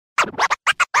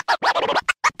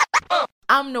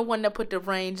I'm the one that put the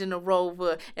range in the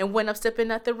Rover. And when I'm stepping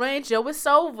out the range, yo, it's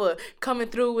over. Coming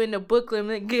through in the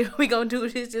Brooklyn, we gonna do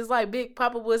this just like Big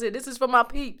Papa was it. This is for my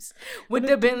peeps. With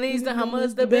the Bentleys, the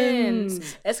Hummers, the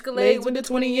Benz. Escalade with the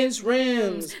 20-inch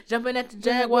rims. Jumping at the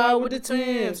Jaguar with the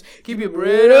Timbs. Keep your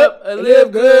bread up and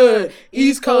live good.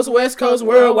 East Coast, West Coast,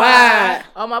 worldwide.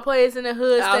 All my players in the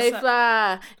hood stay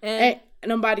fly. And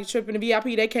nobody tripping the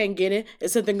VIP, they can't get it. If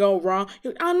something go wrong,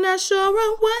 I'm not sure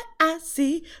of what I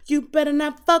see. You better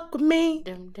not fuck with me.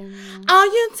 Are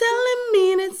you telling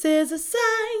me this is a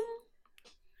sign?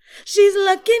 She's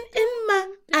looking in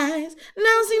my eyes.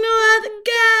 Now see no other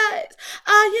guys.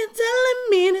 Are you telling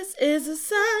me this is a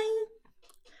sign?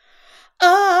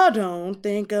 Oh, don't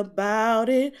think about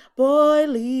it. Boy,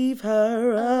 leave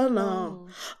her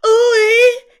alone.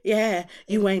 Ooh, yeah,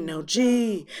 you ain't no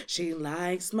G. She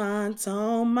likes my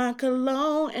tone, my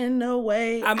cologne, and the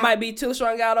way I might be too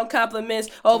strung out on compliments,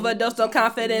 overdosed on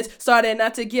confidence, started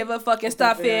not to give a fucking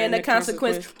stop fearing the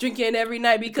consequence. Drinking every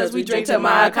night because we drink to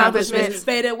my accomplishments.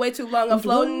 Faded way too long, I'm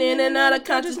floating in and out of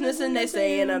consciousness, and they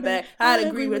saying I'm back. I'd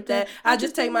agree with that. I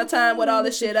just take my time with all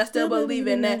this shit, I still believe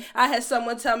in that. I had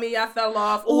someone tell me I fell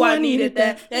off, ooh, I needed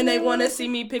that. And they wanna see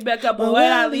me pick back up, but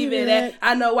where I leave it at.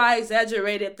 I know I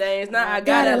exaggerated things, now I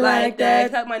got it like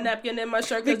that. Tuck my napkin in my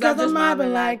shirt cause I'm just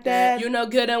mobbing like that. You know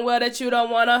good and well that you don't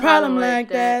want a problem like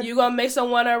that. You gonna make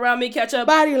someone around me catch a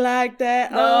body like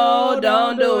that. No,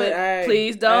 don't do it.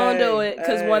 Please don't do it.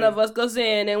 Cause one of us goes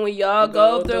in and we all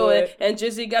go through it. And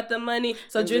Drizzy got the money,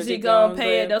 so Drizzy gon'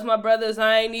 pay it. Those my brothers,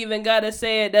 I ain't even gotta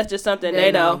say it. That's just something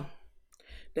they know.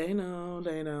 They know,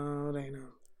 they know, they know.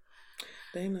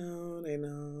 They know, they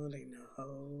know, they know.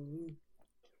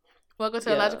 Welcome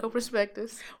to Illogical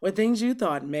Perspectives. Where things you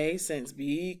thought made sense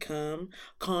become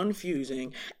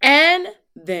confusing. And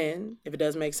then, if it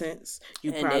does make sense,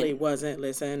 you probably wasn't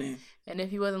listening. And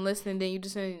if you wasn't listening, then you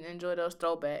just didn't enjoy those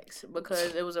throwbacks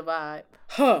because it was a vibe.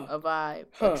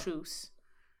 A truce.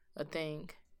 A thing.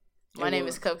 My name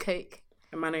is Cupcake.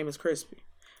 And my name is Crispy.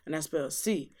 And that's spelled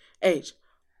CHRISP.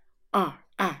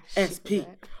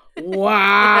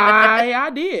 Why I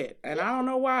did. And I don't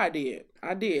know why I did.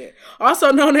 I did.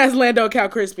 Also known as Lando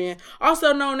Calcrispian.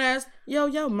 Also known as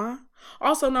Yo Ma.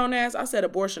 Also known as I said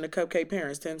abortion to Cupcake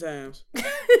parents 10 times.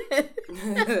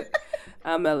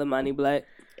 I'm Elamani Black.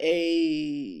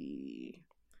 Hey.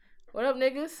 What up,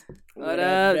 niggas? What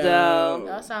up, though?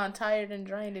 Y'all sound tired and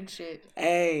drained and shit.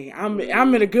 Hey, I'm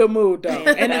in a good mood though.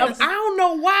 And I don't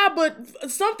know why,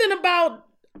 but something about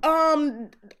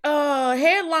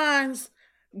headlines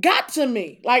got to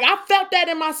me. Like, I felt that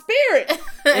in my spirit.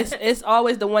 It's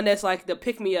always the one that's like the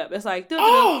pick me up. It's like, you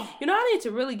know, I need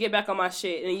to really get back on my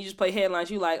shit. And you just play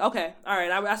headlines. You like, okay, all right,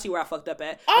 I see where I fucked up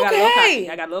at. Okay.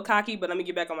 I got a little cocky, but let me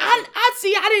get back on my shit. I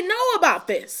see. I didn't know about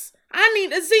this. I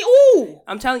need to see. Ooh,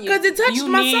 I'm telling you, because it touched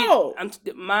my soul.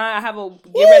 I have a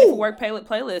get ready for work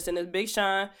playlist, and it's Big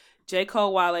Sean, J.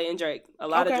 Cole, Wale, and Drake. A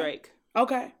lot of Drake.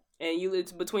 Okay. And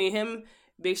it's between him,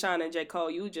 Big Sean, and J. Cole.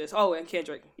 And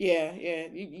Kendrick. Yeah.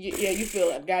 You feel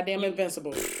like goddamn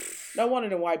invincible. No wonder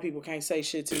the white people can't say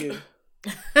shit to you.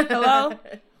 Hello,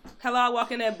 I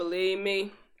walk in there, believe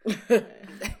me.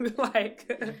 Like,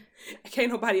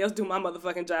 can't nobody else do my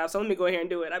motherfucking job, so let me go ahead and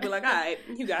do it. I'd be like, all right,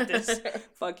 you got this.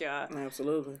 Fuck y'all.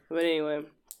 Absolutely. But anyway,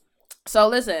 so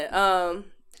listen,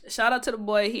 shout out to the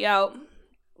boy, he out.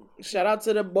 Shout out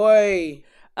to the boy.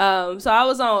 So I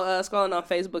was on scrolling on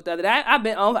Facebook the other day.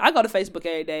 I go to Facebook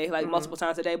every day, like multiple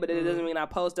times a day, but it doesn't mean I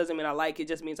post, doesn't mean I like it,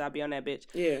 just means I be on that bitch.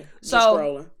 Yeah. So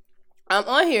scrolling. I'm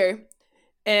on here,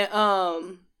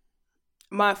 and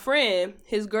my friend,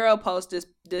 his girl posted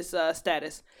this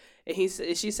status, and she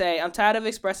say, "I'm tired of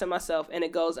expressing myself, and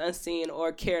it goes unseen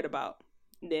or cared about."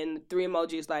 And then 3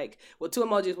 emojis, two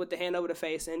emojis with the hand over the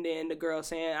face, and then the girl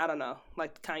saying, I don't know,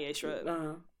 like Kanye shrug.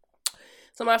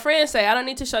 So my friends say, I don't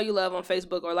need to show you love on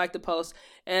Facebook or like the post,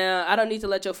 and I don't need to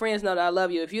let your friends know that I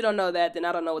love you. If you don't know that, then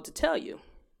I don't know what to tell you.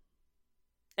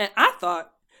 And I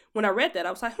thought, when I read that,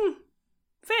 I was like,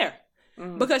 fair.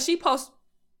 Because she posts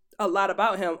a lot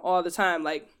about him all the time.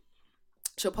 Like,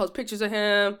 she'll post pictures of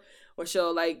him, or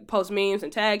she'll, like, post memes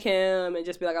and tag him and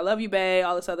just be like, I love you, babe,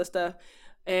 all this other stuff.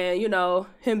 And, you know,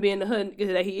 him being the hood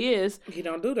that he is. He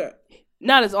don't do that.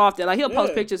 Not as often. Like, he'll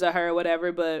post pictures of her or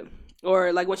whatever, but...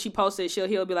 Or, like, when she posts it,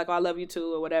 he'll be like, oh, I love you,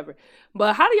 too, or whatever.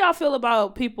 But how do y'all feel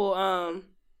about people,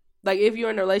 like, if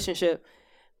you're in a relationship,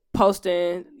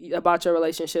 posting about your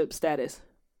relationship status?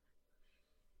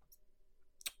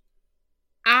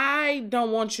 I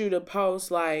don't want you to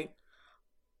post, like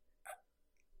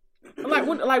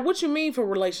what you mean for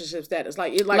relationship status?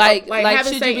 Like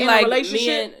having say in a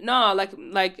relationship?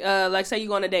 Like say you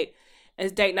go on a date, and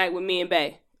it's date night with me and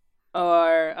Bae.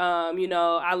 or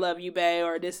I love you, babe,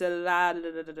 or this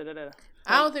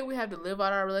I don't think we have to live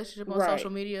out our relationship on social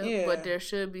media, but there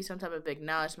should be some type of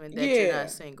acknowledgement that you're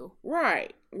not single.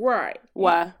 Right.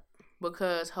 Why?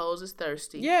 Because hoes is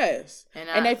thirsty. Yes.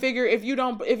 And they figure if you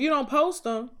don't post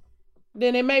them,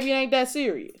 then it maybe ain't that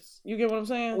serious. You get what I'm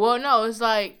saying? Well, no, it's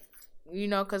like,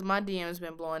 because my DM's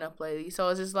been blowing up lately. So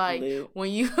it's just like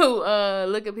when you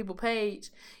look at people's page,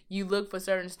 you look for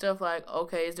certain stuff like,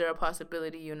 okay, is there a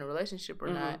possibility you're in a relationship or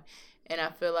not? And I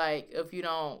feel like if you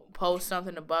don't post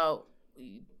something about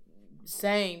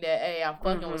saying that, hey, I'm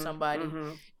fucking with somebody,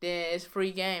 then it's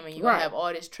free game and you're going to have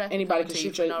all this traffic. Anybody can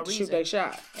shoot their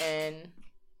shot. And,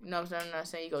 you know what I'm saying? I'm not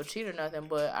saying you go cheat or nothing,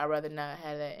 but I'd rather not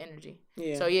have that energy.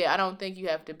 Yeah. So, yeah, I don't think you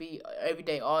have to be every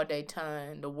day, all day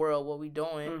telling the world what we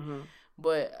doing.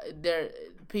 But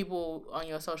people on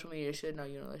your social media should know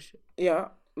you're in a relationship. Yeah.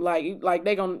 Like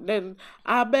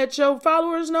I bet your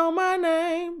followers know my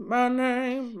name. You don't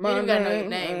gotta know your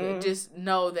name. Just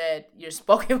know that you're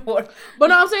spoken for. But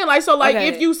no, I'm saying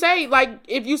if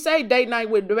you say date night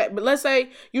with, but let's say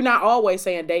you're not always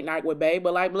saying date night with babe,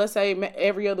 but let's say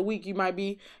every other week you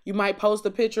might post a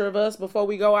picture of us before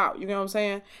we go out. You know what I'm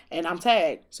saying? And I'm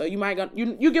tagged, so you might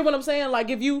you get what I'm saying? Like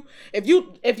if you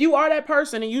are that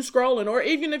person and you scrolling, or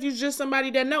even if you just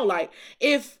somebody that know, like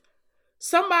if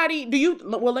somebody,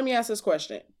 let me ask this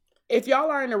question. If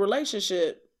y'all are in a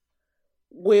relationship,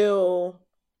 will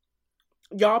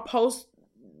y'all post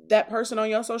that person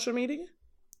on your social media?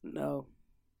 No.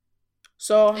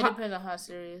 So it depends on how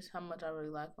serious, how much I really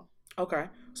like them. Okay.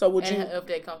 So if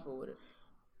they're comfortable with it.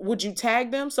 Would you tag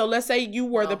them? So let's say you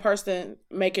were the person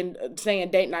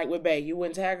saying date night with bae. You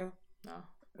wouldn't tag them?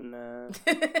 No.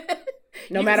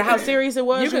 No matter how serious it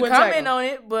was, you can comment on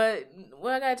it, but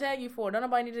what I gotta tag you for? Don't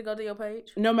nobody need to go to your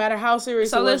page. No matter how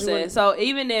serious it was. So listen, so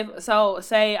even if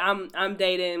say I'm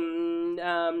dating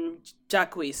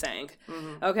Jacques Sang,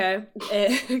 okay,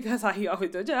 because he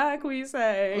always do Jacques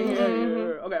Sang.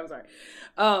 Okay, I'm sorry.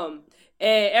 And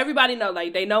everybody know,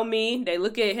 like they know me. They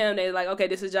look at him. They like, okay,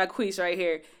 this is Jacques right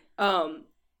here.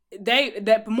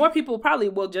 That more people probably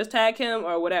will just tag him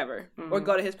or whatever, or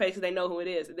go to his page because they know who it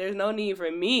is. There's no need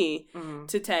for me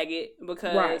to tag it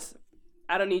because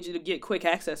I don't need you to get quick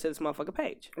access to this motherfucking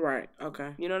page. Right. Okay.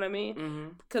 You know what I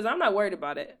mean? Because I'm not worried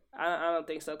about it. I don't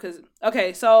think so. Because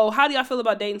so how do y'all feel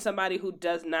about dating somebody who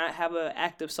does not have an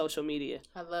active social media?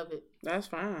 I love it. That's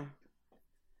fine.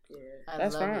 Yeah,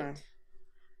 that's fine.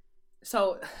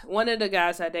 So one of the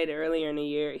guys I dated earlier in the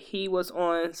year, he was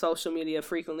on social media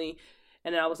frequently.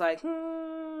 And then I was like,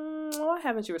 why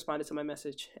haven't you responded to my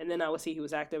message? And then I would see he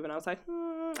was active, and I was like,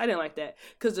 I didn't like that.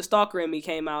 Because the stalker in me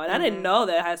came out. And I didn't know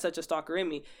that I had such a stalker in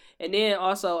me. And then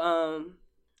also,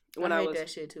 when I hate that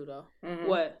shit too, though.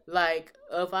 What? Like,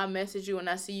 if I message you and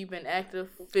I see you've been active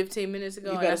 15 minutes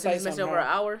ago, and I send this message over an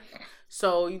hour,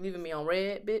 so you leaving me on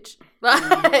red, bitch?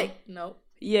 Like, no.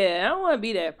 Yeah, I don't want to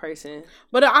be that person.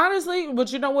 But honestly,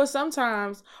 you know what?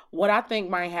 Sometimes what I think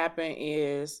might happen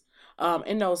is,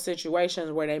 in those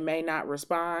situations where they may not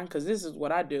respond, because this is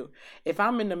what I do. If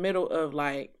I'm in the middle of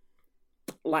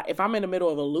if I'm in the middle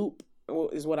of a loop,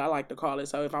 is what I like to call it.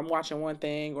 So if I'm watching one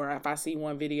thing, or if I see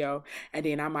one video and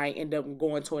then I might end up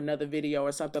going to another video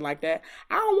or something like that,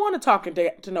 I don't want to talk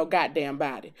to no goddamn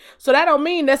body. So that don't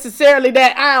mean necessarily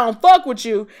that I don't fuck with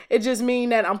you. It just mean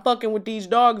that I'm fucking with these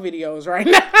dog videos right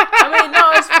now. I mean,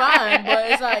 no, it's fine,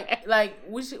 but it's like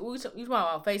we talking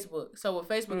about Facebook. So with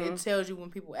Facebook, it tells you when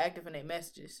people active in their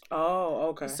messages. Oh,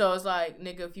 okay. So it's like,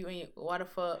 nigga, if you in, why the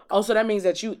fuck? Oh, so that means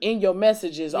that you in your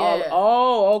messages all.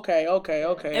 Oh, okay.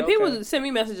 And people send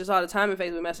me messages all the time in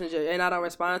Facebook Messenger, and I don't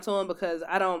respond to them because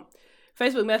I don't.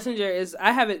 Facebook Messenger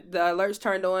I have the alerts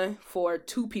turned on for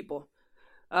 2 people.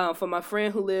 For my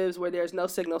friend who lives where there's no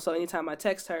signal, so anytime I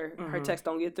text her, her text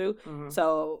don't get through.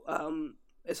 So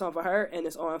it's on for her, and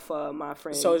it's on for my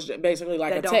friend. So it's basically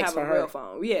like a text for her. Real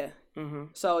phone. Yeah.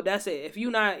 So that's it. If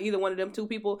you're not either one of them 2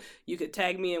 people, you could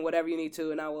tag me in whatever you need to,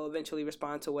 and I will eventually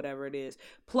respond to whatever it is.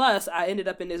 Plus, I ended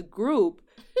up in this group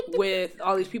with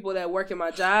all these people that work in my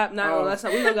job. That's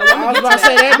not. We're gonna go. I'm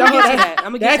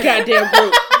gonna that goddamn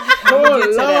group.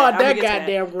 Oh Lord, that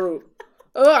goddamn group.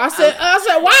 I said,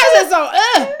 why is it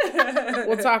so?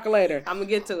 We'll talk later. I'm gonna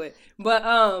get to it, but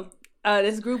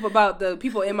this group about the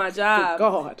people in my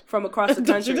job from across the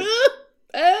country.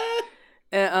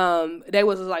 And they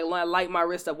was like light my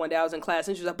wrist up one day. I was in class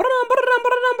and she was like, and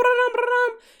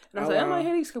I was like, I'm like,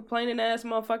 hey, these complaining ass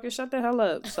motherfuckers, shut the hell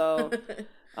up. So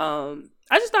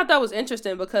I just thought that was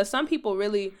interesting because some people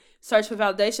really search for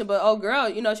validation, but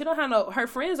girl, she don't have her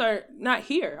friends are not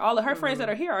here. All of her friends that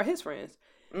are here are his friends.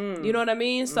 You know what I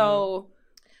mean? So,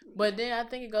 but then I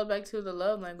think it goes back to the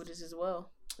love languages as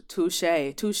well. Touche.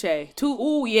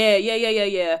 Ooh,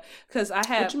 yeah. Because I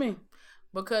have. What you mean?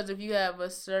 Because if you have a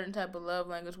certain type of love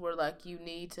language where like you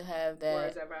need to have that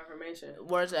words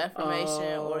of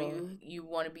affirmation, or you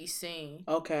want to be seen.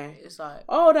 Okay. It's like,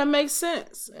 oh, that makes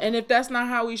sense. Yeah. And if that's not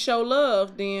how we show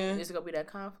love, then it's gonna be that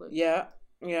conflict. Yeah.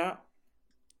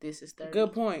 This is 30.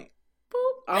 Good point.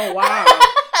 Boop. Oh wow.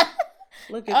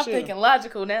 Look at I'm you. thinking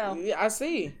logical now. Yeah, I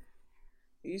see.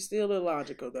 You still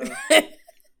illogical though.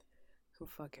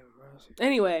 Fucking gross.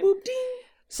 Anyway. Boop, ding.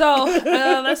 So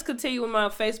let's continue with my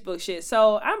Facebook shit.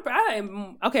 So I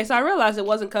am okay. So I realized it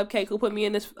wasn't Cupcake who put me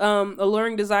in this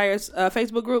Alluring Desires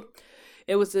Facebook group.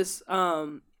 It was this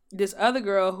other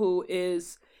girl who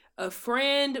is a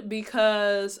friend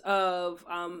because of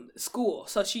school.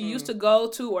 So she used to go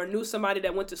to or knew somebody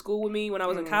that went to school with me when I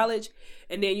was in college.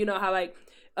 And then you know how like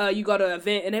you go to an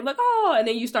event and they're like, oh, and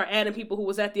then you start adding people who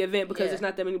was at the event because there's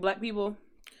not that many black people.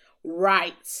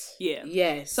 Right. Yeah.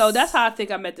 Yes. So that's how I think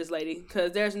I met this lady,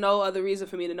 because there's no other reason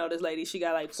for me to know this lady. She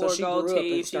got like 4 gold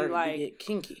teeth. She like to get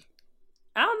kinky.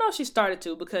 I don't know if she started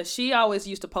to, because she always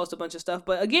used to post a bunch of stuff.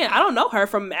 But again, I don't know her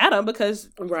from Adam because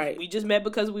we just met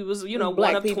because we was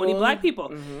one of 20 black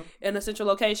people in a central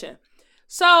location.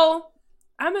 So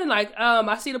I'm in like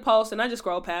I see the post and I just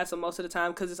scroll past them most of the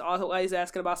time because it's always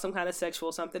asking about some kind of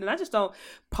sexual something, and I just don't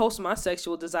post my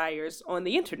sexual desires on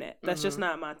the internet. That's just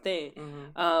not my thing.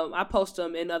 I post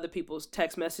them in other people's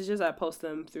text messages. I post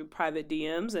them through private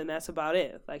DMs, and that's about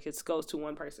it. Like it goes to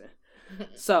one person.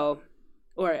 So,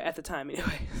 or at the time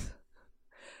anyway.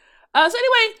 So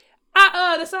anyway,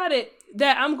 I decided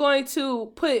that I'm going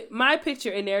to put my picture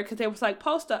in there because they was like,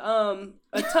 post a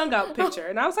tongue out picture,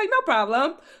 and I was like, no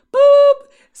problem. Boop.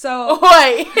 So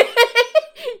wait,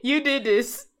 you did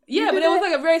this? Yeah, but it was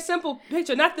like a very simple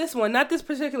picture. Not this one, not this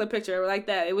particular picture like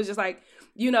that. It was just like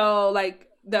like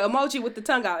the emoji with the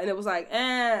tongue out, and it was like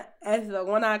as the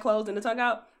one eye closed and the tongue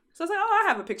out. So I was like, oh, I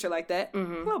have a picture like that.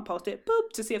 I'll post it,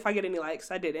 boop, to see if I get any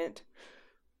likes. I didn't.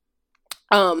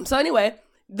 So anyway,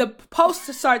 the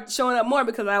posts started showing up more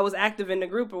because I was active in the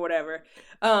group or whatever.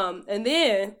 And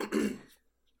then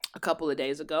a couple of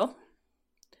days ago,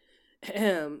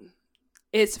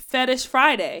 it's Fetish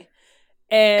Friday,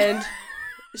 and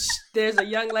there's a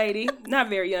young lady, not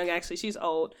very young actually, she's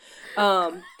old,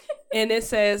 and it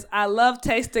says, I love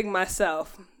tasting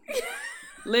myself.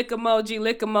 Lick emoji,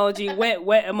 wet emoji,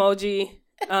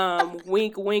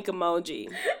 wink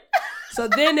emoji. So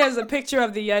then there's a picture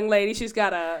of the young lady. She's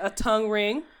got a tongue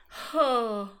ring.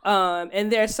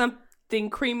 And there's something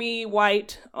creamy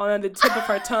white on the tip of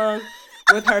her tongue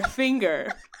with her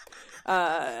finger.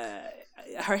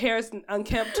 Her hair is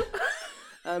unkempt.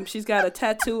 She's got a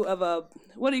tattoo of a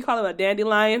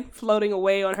dandelion floating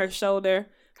away on her shoulder.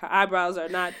 Her eyebrows are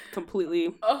not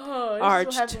completely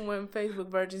arched. This is what happens when Facebook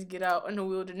virgins get out in the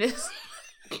wilderness.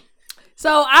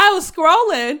 So I was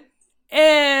scrolling,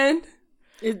 and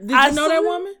did you know that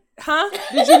woman? Huh?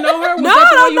 Did you know her? No, I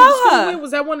don't know her. Was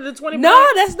that one of the 20? No,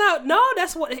 that's not. No,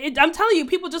 that's what I'm telling you.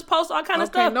 People just post all kind of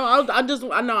stuff. No, I just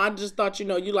thought you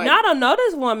like. No, I don't know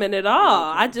this woman at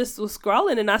all. I just was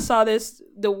scrolling and I saw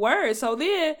the word. So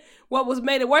then, what was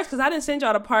made it worse, because I didn't send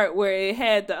y'all the part where it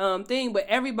had the thing, but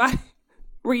everybody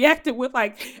reacted with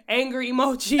like angry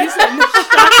emojis and the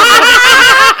shock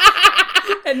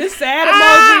emoji and the sad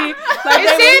emoji. Like, it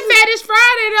said Fetish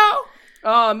Friday though.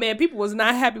 Oh man, people was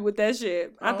not happy with that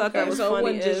shit. I thought that was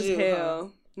funny as hell. Huh?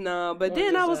 No, but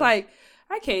then I was like,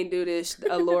 I can't do this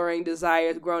alluring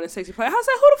desire grown and sexy play. I was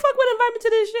like, who the fuck would invite me to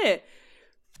this shit?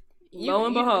 Lo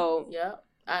and behold. Yeah.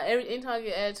 Anytime I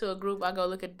get added to a group, I go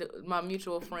look at my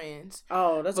mutual friends.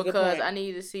 Oh, that's a good point. Because I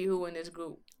need to see who in this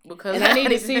group. Because I need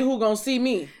to see who gonna see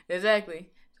me. Exactly.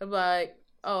 So I'm like,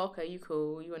 oh, okay, you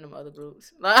cool. You in them other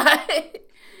groups.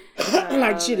 Like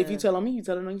shit, if you tell on me, you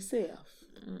tell it on yourself.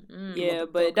 Yeah,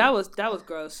 but that was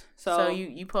gross. So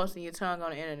you posting your tongue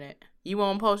on the internet. You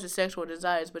won't post your sexual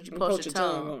desires, but you post your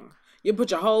tongue on. You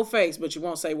put your whole face, but you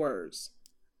won't say words.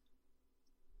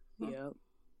 Yep,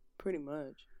 pretty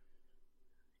much.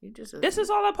 This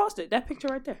is all I posted. That picture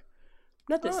right there.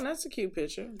 Nothing. Oh, that's a cute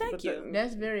picture. Thank you.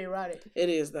 That's very erotic. It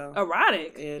is though.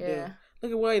 Erotic. Yeah.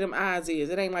 Look at where them eyes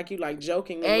is. It ain't like you like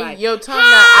joking. And like, your tongue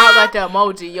not out like the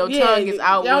emoji. Your tongue is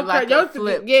out with like a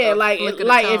flip. Yeah, like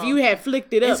if you had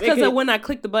flicked it up. It's because of when I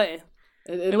clicked the button.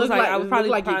 It looked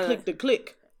like you clicked the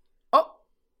click. Oh.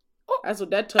 That's what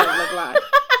that tongue looked like.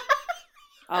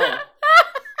 Oh.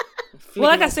 Well,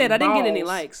 like I said, I didn't get any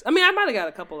likes. I mean, I might have got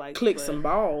a couple likes. Click some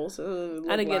balls.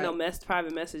 I didn't get no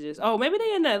private messages. Oh, maybe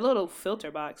they in that little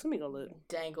filter box. Let me go look.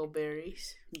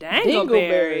 Dangleberries.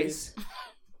 Dangleberries.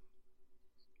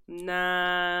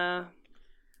 Nah.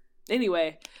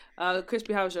 Anyway,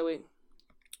 Crispy, how was your week?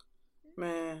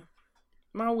 Man,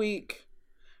 my week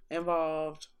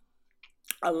involved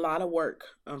a lot of work,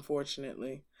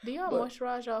 unfortunately. Do y'all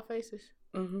moisturize y'all faces?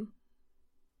 Mm-hmm.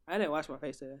 I didn't wash my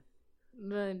face today.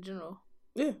 In general.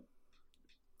 Yeah.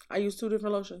 I use 2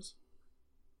 different lotions.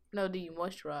 No, do you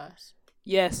moisturize?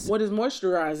 Yes. What is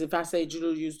moisturize? If I say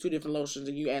you use 2 different lotions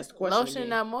and you ask the question Lotion again.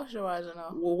 not moisturizing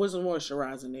though. Well, what's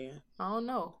moisturizing then? I don't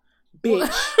know.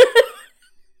 Bitch.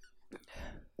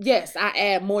 Yes, I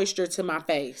add moisture to my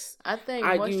face. I think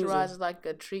moisturize is like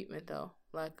a treatment though.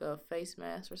 Like a face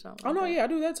mask or something. Oh, no, yeah, I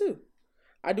do that too.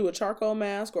 I do a charcoal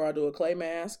mask or I do a clay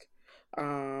mask.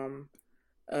 Sometimes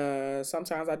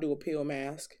I do a peel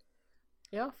mask.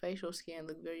 Your facial skin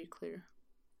look very clear.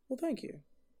 Well, thank you.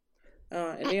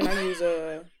 And then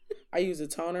I use a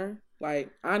toner. Like,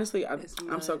 honestly,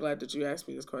 I'm so glad that you asked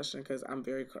me this question because I'm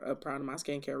very proud of my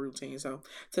skincare routine. So,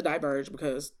 to diverge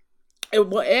because it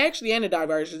actually ain't a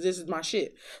diversion. This is my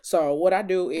shit. So what I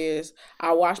do is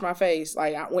I wash my face.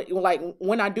 Like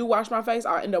when I do wash my face,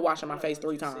 I end up washing my face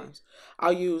 3 times.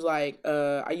 I'll use I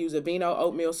use a Vino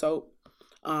oatmeal soap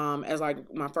as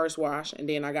like my first wash, and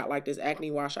then I got like this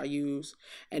acne wash I use,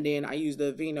 and then I use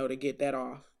the Vino to get that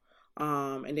off.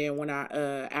 And then when I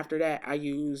after that I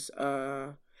use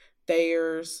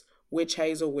Thayer's witch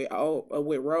hazel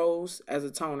with rose as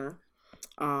a toner.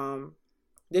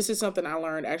 This is something I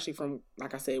learned actually from,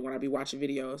 like I said, when I be watching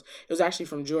videos. It was actually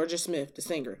from Georgia Smith, the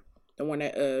singer, the one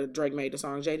that Drake made the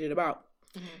song Jaded About.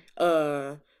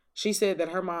 Mm-hmm. She said that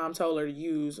her mom told her to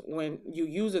use, when you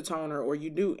use a toner or you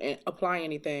do apply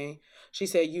anything, she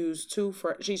said use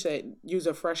use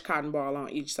a fresh cotton ball on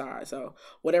each side. So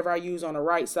whatever I use on the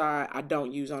right side, I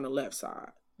don't use on the left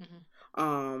side.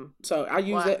 Mm-hmm. So I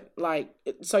use it like,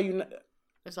 so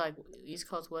it's like East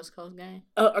Coast, West Coast game.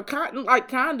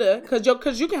 Kinda,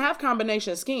 cause you can have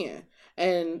combination skin,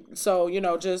 and so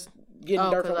just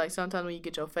getting dirt. Cause like sometimes when you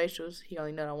get your facials, he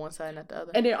only nut on one side, not the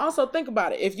other. And then also think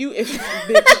about it. If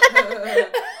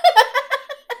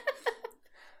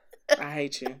I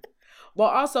hate you, but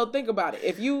also think about it.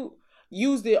 If you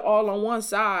used it all on one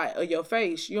side of your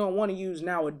face, you don't want to use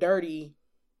now a dirty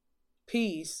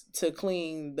piece to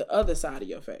clean the other side of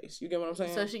your face. You get what I'm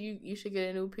saying? So you should get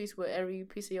a new piece with every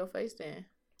piece of your face then.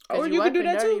 Or you could do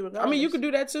that too. Regardless. I mean, you could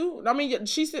do that too. I mean,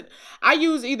 she said I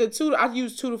use either 2. I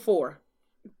use 2 to 4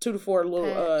 little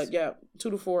pads.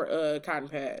 2 to 4 cotton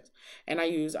pads, and I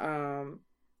use 2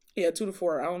 to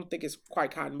 4. I don't think it's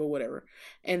quite cotton, but whatever.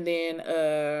 And then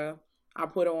I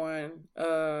put on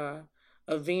a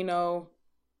Vino,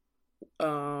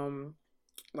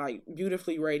 like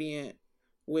Beautifully Radiant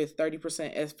with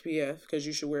 30% SPF, because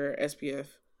you should wear SPF,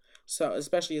 so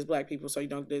especially as Black people, so you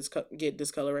don't get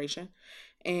discoloration.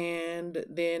 And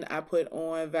then I put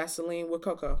on Vaseline with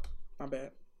cocoa. My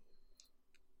bad.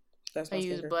 That's my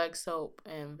use black soap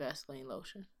and Vaseline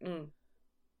lotion.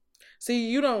 See,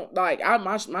 you don't like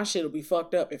my shit will be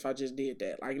fucked up if I just did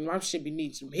that. Like my shit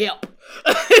need some help.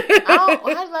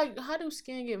 How do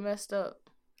skin get messed up?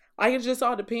 Like it just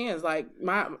all depends. Like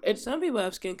some people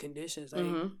have skin conditions.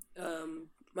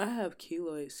 Like I have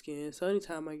keloid skin, so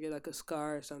anytime I get like a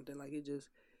scar or something, like it just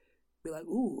be like,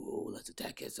 ooh, let's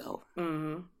attack yourself.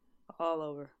 All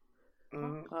over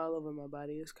my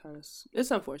body.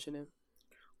 It's unfortunate.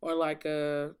 Or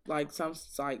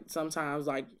sometimes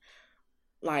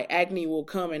acne will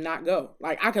come and not go.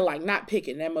 Like I can not pick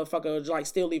it, and that motherfucker will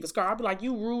still leave a scar. I'll be like,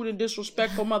 you rude and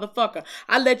disrespectful motherfucker.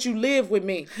 I let you live with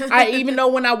me. Even though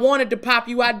when I wanted to pop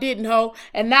you, I didn't, ho.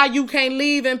 And now you can't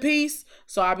leave in peace.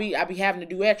 So I be having to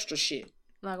do extra shit.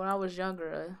 Like when I was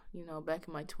younger, back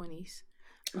in my 20s.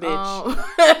 Bitch.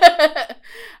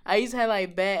 I used to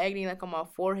have bad acne on my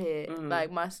forehead.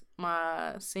 Like my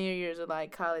senior years of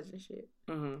college and shit.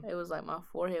 It was my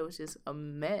forehead was just a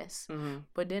mess.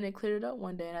 But then it cleared up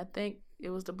one day, and I think it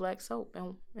was the black soap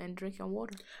and drinking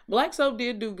water. Black soap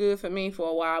did do good for me for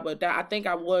a while, but I think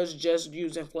I was just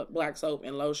using black soap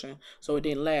and lotion, so it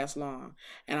didn't last long,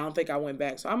 and I don't think I went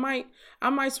back. So I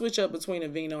might switch up between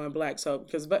Aveeno and black soap,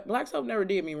 because black soap never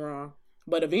did me wrong,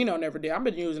 but Aveeno never did. I've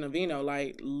been using Aveeno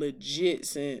legit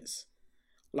since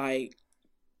I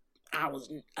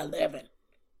was 11.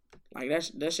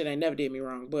 That shit ain't never did me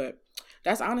wrong, but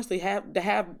that's honestly has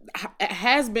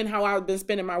been how I've been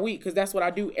spending my week, because that's what I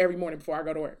do every morning before I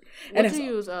go to work. What do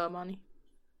you use, Money?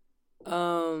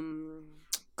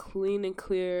 Clean and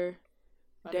Clear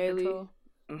daily.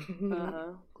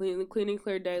 Clean and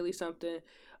Clear daily something.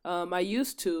 I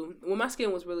used to, when my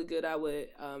skin was really good, I would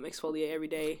exfoliate every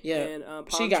day. Yeah,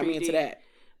 and she got me into that.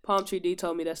 Palm Tree D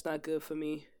told me that's not good for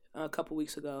me a couple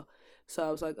weeks ago. So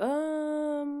I was like,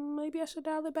 maybe I should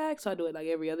dial it back. So I do it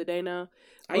every other day now.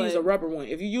 I use a rubber one.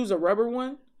 If you use a rubber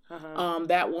one,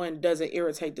 that one doesn't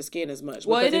irritate the skin as much.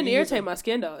 Well, it didn't irritate my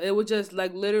skin though. It was just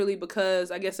like literally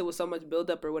because I guess it was so much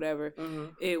buildup or whatever.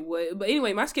 It would. But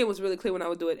anyway, my skin was really clear when I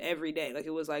would do it every day. Like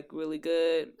it was like really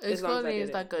good. Exfoliating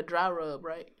is like a dry rub,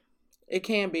 right? It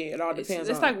can be. It all depends.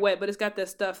 It's like wet, but it's got that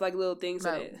stuff like little things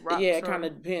like in it. Yeah, it kind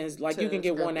of depends. Like you can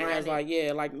get one that has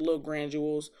like little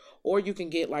granules, or you can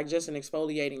get like just an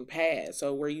exfoliating pad.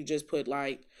 So where you just put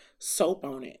like soap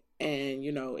on it, and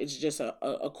it's just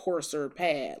a coarser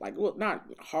pad. Like not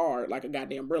hard like a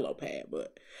goddamn Brillo pad,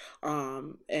 but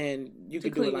and you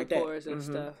can do it like that. Pores and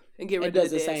stuff, and get rid it does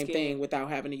of the same thing without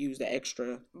having to use the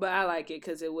extra. But I like it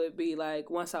because it would be like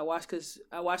once I wash, because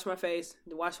I wash my face,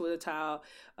 wash with a towel,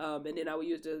 and then I would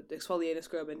use the exfoliating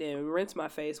scrub and then rinse my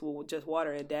face with just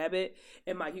water and dab it,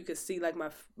 and you could see like my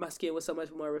skin was so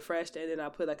much more refreshed, and then I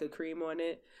put like a cream on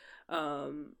it,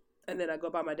 and then I go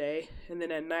about my day, and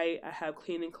then at night I have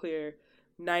clean and clear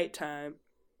nighttime,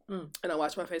 and I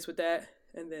wash my face with that,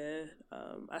 and then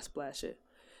I splash it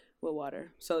with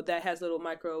water. So that has little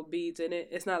micro beads in it.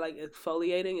 It's not like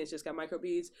exfoliating, it's just got micro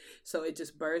beads. So it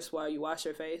just bursts while you wash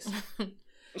your face.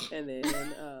 And then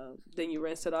you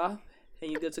rinse it off and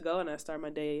you're good to go, and I start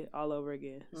my day all over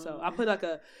again. So I put like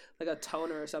a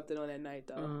toner or something on at night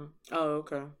though. Oh,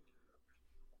 okay.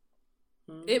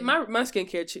 My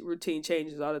skincare routine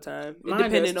changes all the time,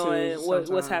 depending on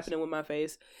what's happening with my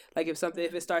face. Like if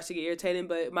it starts to get irritating,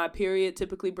 but my period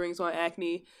typically brings on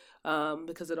acne.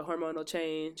 Because of the hormonal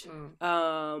change.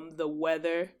 The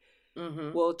weather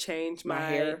will change my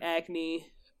hair. Acne.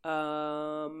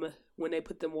 When they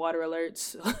put them water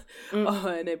alerts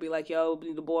and they'd be like, yo, you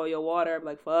need to boil your water. I'm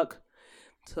like, fuck.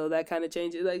 So that kind of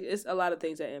changes. Like it's a lot of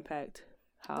things that impact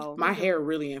how my hair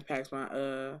really impacts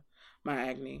my my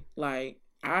acne. Like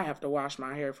I have to wash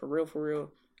my hair for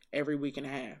real every week and a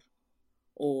half,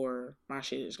 or my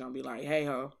shit is gonna be like, hey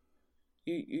ho,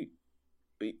 you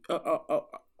oh,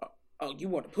 you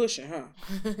want to push it, huh?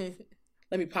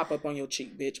 Let me pop up on your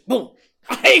cheek, bitch. Boom.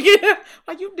 Like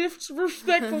you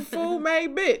disrespectful fool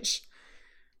made bitch.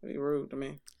 Be rude to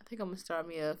me. I think I'm gonna start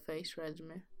me a face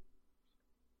regimen.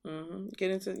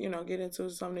 Get into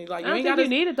something like you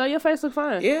need it though. Your face look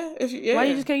fine. Yeah. Why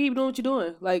you just can't keep doing what you're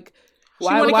doing? Like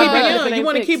why you want to keep it young? You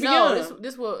want to keep it young.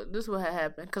 This what had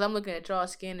happened. Cause I'm looking at y'all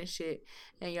skin and shit,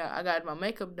 and I got my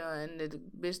makeup done. And the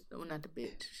bitch, well, not the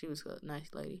bitch, she was a nice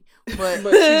lady, but she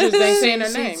just ain't saying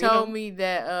her name. She told me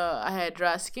that I had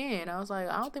dry skin. I was like,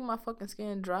 I don't think my fucking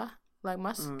skin dry. Like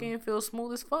my skin feels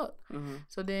smooth as fuck.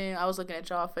 So then I was looking at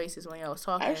y'all faces when y'all was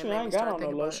talking. Actually, I ain't got on no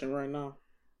lotion right now.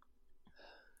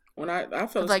 When I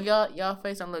felt like y'all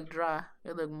face don't look dry.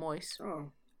 It look moist.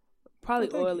 Oh, probably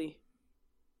oily.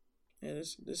 Yeah,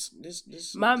 this.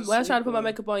 When I was trying to put my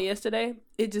makeup on yesterday,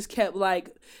 it just kept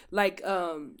like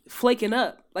flaking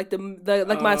up, like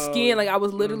my skin, like I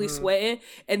was literally sweating,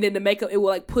 and then the makeup, it would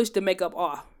like push the makeup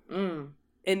off, and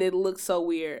it looked so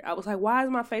weird. I was like, why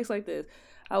is my face like this?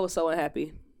 I was so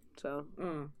unhappy. So,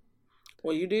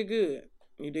 well, you did good.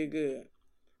 Maybe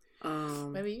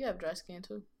you have dry skin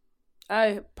too.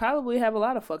 I probably have a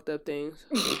lot of fucked up things,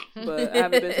 but I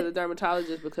haven't been to the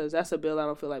dermatologist because that's a bill I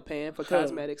don't feel like paying for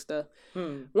cosmetic stuff.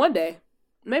 One day,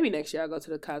 maybe next year, I'll go to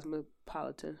the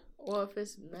cosmopolitan. Or if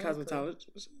it's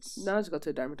cosmetologist. No, I'll just go to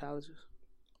the dermatologist.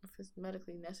 If it's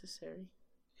medically necessary.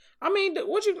 I mean,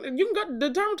 you can go.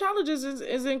 The dermatologist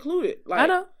is included. Like, I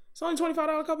know it's only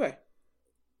 $25 copay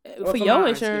for your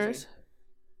insurance,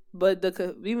 but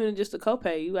even just the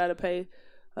copay, you gotta pay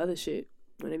other shit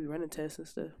when they be running tests and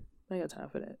stuff. I ain't got time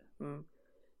for that.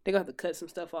 They gonna have to cut some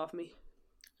stuff off me.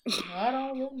 I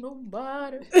don't want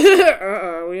nobody.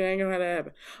 We ain't gonna have that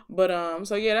happen. But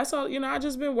so yeah, that's all. I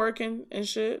just been working and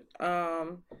shit.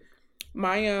 So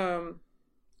I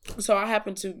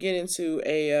happened to get into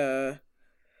a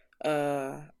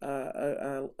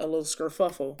little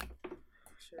skerfuffle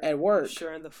at work.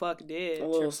 Sure in the fuck did. A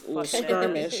little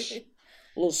skirmish. A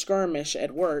little skirmish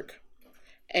at work,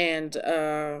 and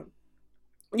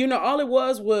all it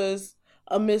was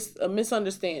a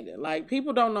misunderstanding. Like,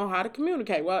 people don't know how to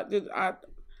communicate. Well, I'll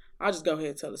just go ahead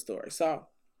and tell the story. So,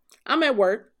 I'm at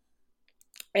work,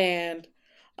 and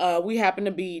we happen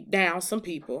to be down some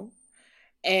people,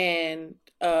 and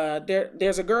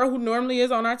there's a girl who normally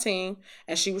is on our team,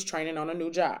 and she was training on a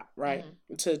new job, right?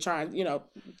 To try and,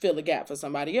 fill a gap for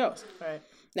somebody else. Right.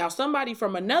 Now, somebody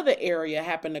from another area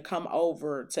happened to come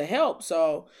over to help,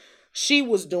 so she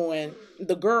was doing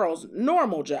the girl's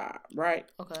normal job, right?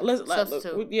 Okay.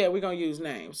 We're going to use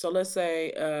names. So let's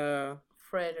say...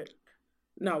 Frederick.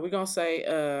 No, we're going to say...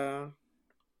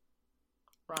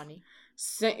 Ronnie.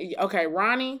 Okay,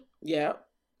 Ronnie. Yeah.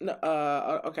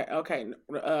 Okay.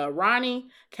 Ronnie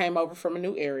came over from a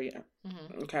new area.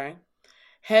 Okay.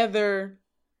 Heather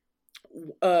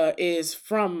is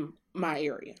from my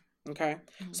area. Okay.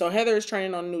 Mm-hmm. So Heather is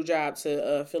training on a new job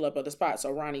to fill up other spots.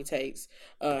 So Ronnie takes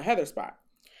Heather's spot.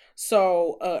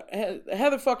 So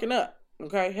Heather fucking up.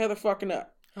 Okay. Heather fucking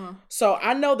up. Uh-huh. So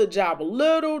I know the job a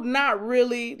little, not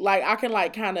really. Like I can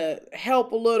like kind of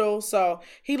help a little. So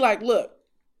he like, look,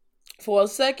 for a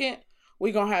second,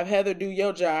 we gonna have Heather do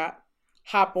your job.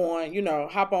 Hop on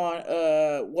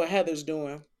what Heather's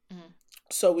doing,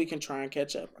 so we can try and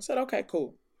catch up. I said, okay,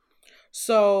 cool.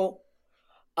 So,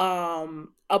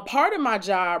 a part of my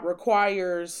job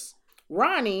requires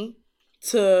Ronnie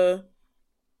to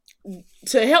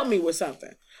help me with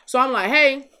something. So I'm like,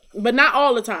 hey, but not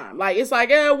all the time. Like it's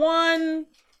like one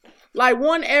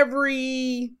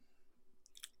every,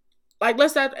 like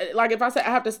let's say, like if I say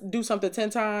I have to do something 10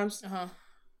 times,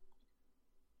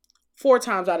 4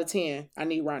 times out of 10, I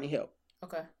need Ronnie help.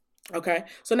 Okay.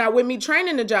 So now with me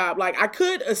training the job, like I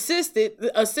could assist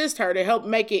her to help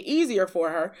make it easier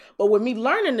for her. But with me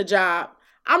learning the job,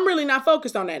 I'm really not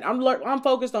focused on that. I'm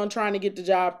focused on trying to get the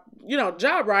job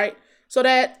right, so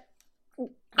that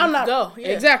I'm not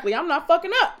exactly. I'm not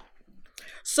fucking up.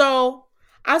 So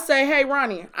I say, hey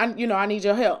Ronnie, I need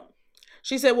your help.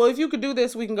 She said, well, if you could do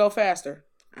this, we can go faster.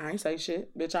 I ain't say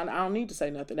shit, bitch. I don't need to say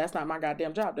nothing. That's not my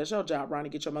goddamn job. That's your job, Ronnie.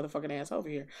 Get your motherfucking ass over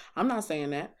here. I'm not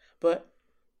saying that, but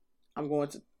I'm going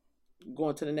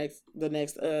to the next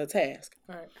task.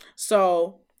 All right.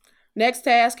 So next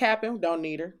task happened. Don't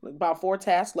need her. About 4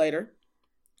 tasks later.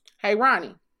 Hey,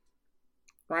 Ronnie.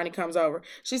 Ronnie comes over.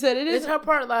 She said, Is her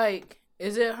part like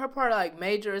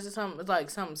major? Is it something? It's like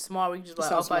something small. Where you just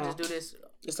like, if I just do this.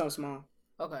 It's something small.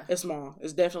 Okay. It's small.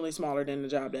 It's definitely smaller than the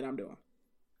job that I'm doing.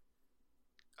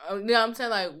 Yeah, I'm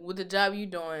saying like with the job you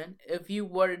doing, if you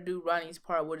were to do Ronnie's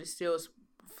part, would it still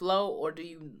flow, or do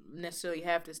you necessarily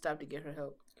have to stop to get her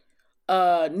help?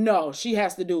 No, she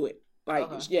has to do it. Like,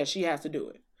 yeah, she has to do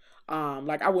it.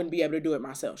 Like I wouldn't be able to do it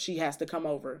myself. She has to come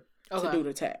over to do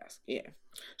the task. Yeah,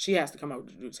 she has to come over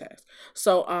to do the task.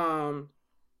 So,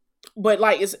 but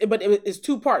it's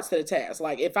 2 parts to the task.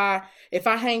 Like if I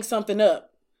hang something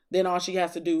up, then all she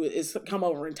has to do is come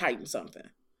over and tighten something.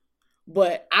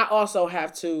 But I also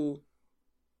have to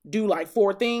do like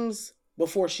 4 things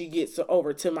before she gets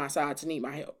over to my side to need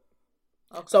my help.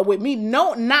 Okay. So with me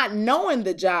not knowing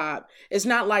the job, it's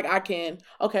not like I can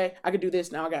do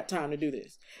this now. I got time to do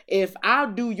this. If I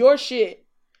do your shit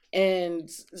and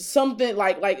something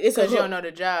like it's because you don't know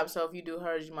the job, so if you do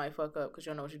hers, you might fuck up because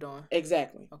you don't know what you're doing.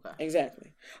 Exactly. Okay.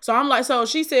 Exactly. So I'm like, so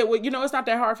she said, well, it's not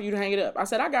that hard for you to hang it up. I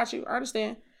said, I got you. I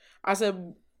understand. I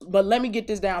said, but let me get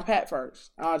this down pat first.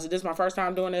 This is my first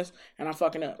time doing this, and I'm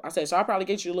fucking up. I said, so I'll probably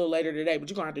get you a little later today, but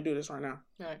you're going to have to do this right now.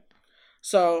 All right.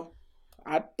 So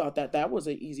I thought that was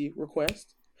an easy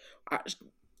request.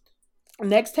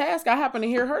 Next task, I happened to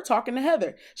hear her talking to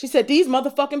Heather. She said, these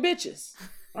motherfucking bitches.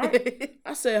 Right?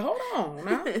 I said, hold on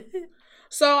now.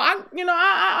 So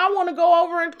I want to go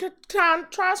over and try and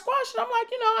squash it. I'm like,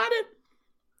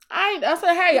 I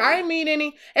said, hey, I ain't mean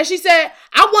any. And she said,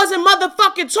 I wasn't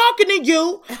motherfucking talking to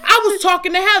you. I was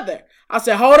talking to Heather. I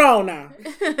said, hold on now.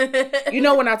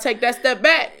 When I take that step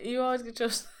back. You always get your...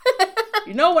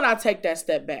 when I take that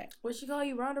step back. What she call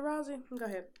you, Ronda Rousey? Go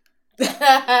ahead.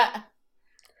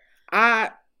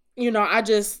 I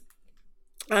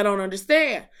don't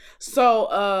understand.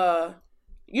 So,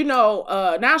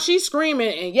 now she's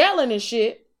screaming and yelling and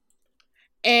shit.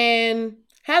 And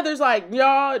Heather's like,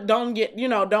 y'all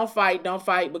don't fight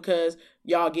because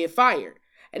y'all get fired.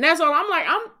 And that's all. I'm like,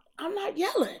 I'm not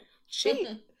yelling. She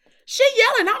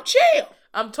yelling. I'm chill.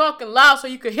 I'm talking loud so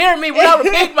you can hear me without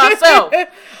repeating myself.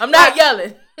 I'm not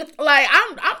yelling. Like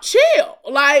I'm chill.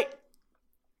 Like,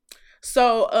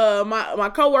 so my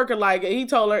coworker, like he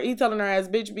telling her ass,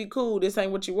 bitch, be cool. This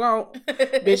ain't what you want.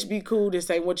 Bitch, be cool. This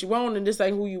ain't what you want, and this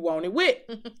ain't who you want it with.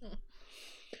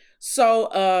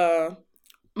 So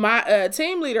my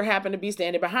team leader happened to be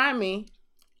standing behind me,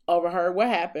 overheard what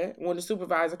happened. When the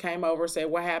supervisor came over, said,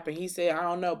 what happened? He said, I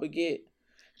don't know, but get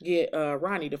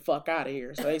Ronnie the fuck out of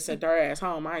here. So they sent her ass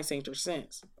home. I ain't seen her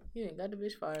since. You ain't got the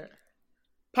bitch fired.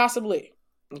 Possibly.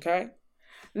 Okay.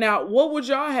 Now, what would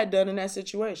y'all have done in that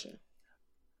situation?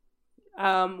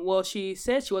 Well, she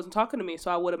said she wasn't talking to me, so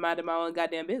I would have minded my own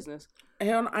goddamn business.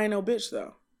 Hell, I ain't no bitch,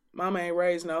 though. Mama ain't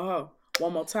raised no hoe.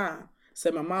 One more time.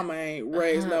 Said my mama ain't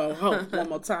raised no hoe. One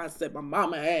more time. Said my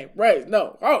mama ain't raised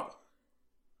no hoe.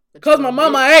 Because my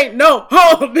mama ain't no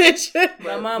hoe, bitch.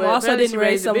 My mama also didn't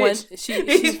raise someone.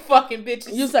 These fucking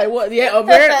bitches. You say what? Yeah,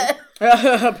 apparently.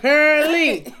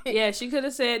 Apparently. Yeah, she could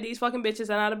have said these fucking bitches,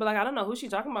 and I'd have been like, I don't know who she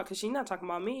talking about because she's not talking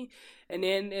about me. And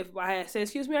then if I had said,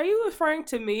 excuse me, are you referring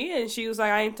to me? And she was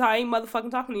like, I ain't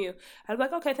motherfucking talking to you. I'd be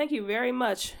like, okay, thank you very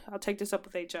much. I'll take this up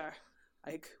with HR.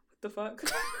 Like, what the fuck?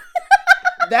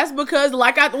 That's because, when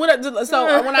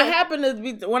I happen to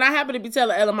be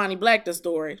telling Elamani Black the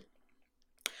story,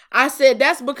 I said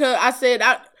that's because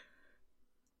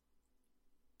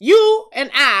you and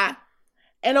I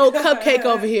and old Cupcake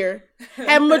over here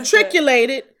have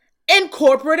matriculated in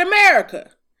corporate America.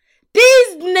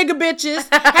 These nigga bitches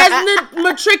has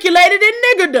matriculated in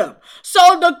niggerdom.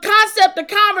 So the concept of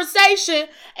conversation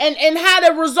and how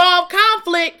to resolve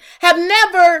conflict have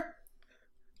never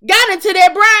got into their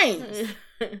brains.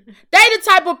 They the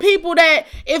type of people that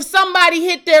if somebody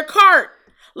hit their cart,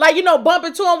 like, you know, bump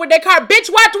into them with their cart,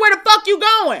 bitch, watch where the fuck you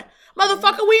going?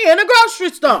 Motherfucker, we in a grocery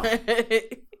store.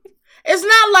 It's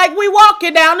not like we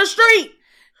walking down the street.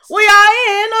 We are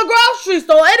in a grocery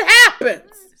store. It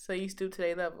happens. So you stoop to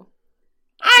their level.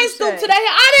 I ain't stoop to their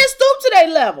I didn't stoop to their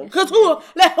level. Because who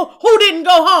didn't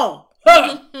go home?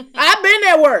 I've been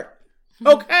at work.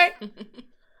 Okay?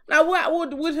 Now,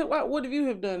 what have you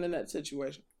have done in that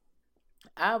situation?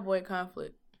 I avoid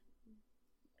conflict.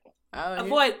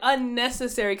 Avoid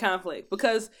unnecessary conflict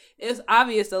because it's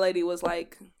obvious the lady was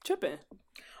like tripping.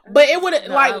 But it would have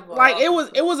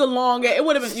it was a long. It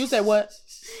would have been. You said what?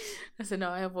 I said no.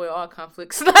 I avoid all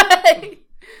conflicts. Like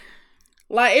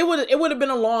it would have been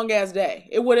a long ass day.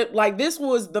 It would have this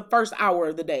was the first hour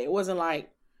of the day. It wasn't like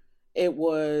it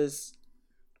was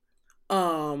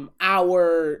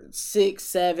hour 6,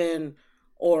 7,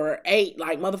 or 8.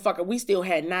 Like, motherfucker, we still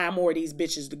had 9 more of these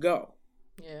bitches to go.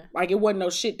 Yeah. Like, it wasn't no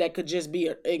shit that could just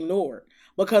be ignored.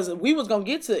 Because we was going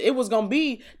to get to, it was going to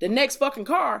be, the next fucking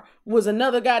car was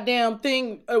another goddamn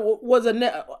thing,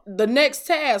 the next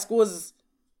task was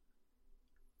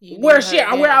where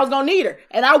I was going to need her.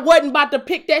 And I wasn't about to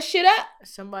pick that shit up.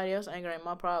 Somebody else anger ain't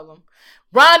my problem.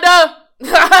 Rhonda!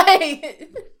 That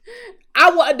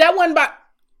wasn't about,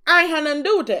 I ain't had nothing to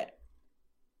do with that.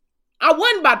 I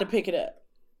wasn't about to pick it up.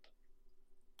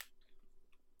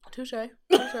 Touche.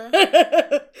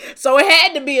 So it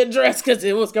had to be addressed because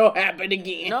it was going to happen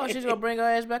again. No, she's going to bring her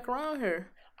ass back around here.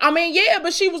 I mean, yeah,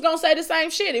 but she was going to say the same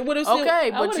shit. It would have still...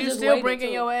 Okay, but you still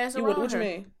bringing your ass around What you her.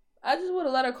 mean? I just would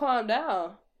have let her calm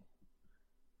down.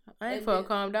 I ain't fucking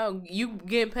calm down. You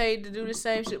getting paid to do the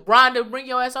same shit. Rhonda, bring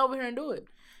your ass over here and do it.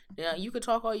 Yeah, you could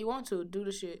talk all you want to. Do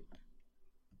the shit.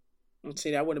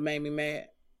 See, that would have made me mad.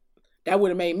 That would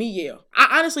have made me yell.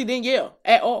 I honestly didn't yell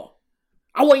at all.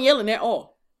 I wasn't yelling at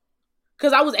all.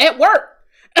 Because I was at work.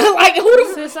 Like,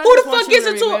 who the fuck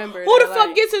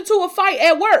gets into a fight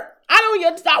at work?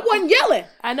 I wasn't yelling.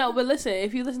 I know, but listen,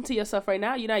 if you listen to yourself right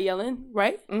now, you're not yelling,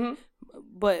 right? Mm-hmm.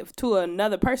 But to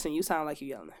another person, you sound like you're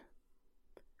yelling.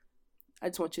 I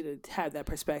just want you to have that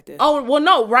perspective. Oh, well,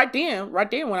 no, right then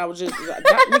when I was just,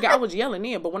 nigga, I was yelling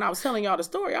then, but when I was telling y'all the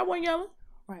story, I wasn't yelling.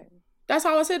 Right. That's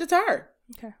how I said it to her.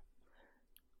 Okay.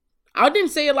 I didn't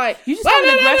say it like... You just have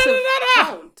an aggressive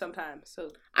tone sometimes. So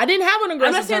I didn't have an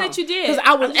aggressive tone. I'm not saying that you did. Because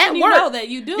I was at work. You know that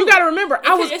you do. You got to remember,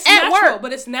 I was it's at natural, work.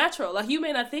 But it's natural. Like, you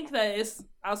may not think that it's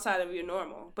outside of your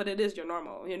normal, but it is your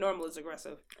normal. Your normal is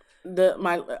aggressive.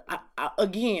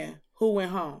 Again, who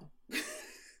went home?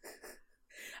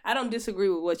 I don't disagree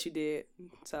with what you did,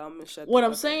 so I'm gonna shut. What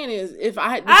I'm saying is, if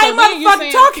I ain't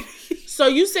motherfucking talking. So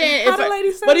you saying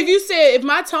if you said if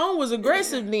my tone was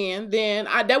aggressive, then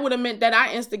that would have meant that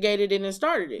I instigated it and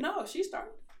started it. No, she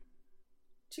started.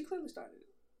 She clearly started it.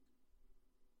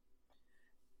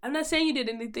 I'm not saying you did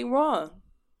anything wrong.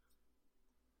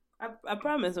 I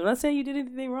promise. I'm not saying you did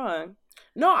anything wrong.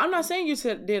 No, I'm not saying you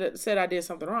said I did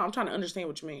something wrong. I'm trying to understand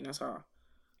what you mean. That's all.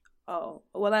 Oh,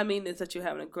 what I mean is that you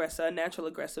have a natural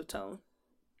aggressive tone.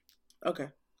 Okay.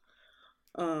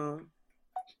 What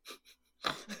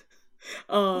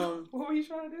were you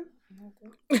trying to do?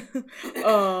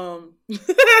 Now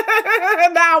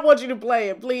I want you to play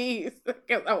it, please,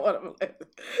 because I want to play it.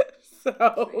 So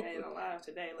I ain't alive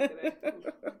today. Look at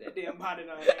that. That damn body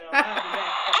on. Ain't alive today.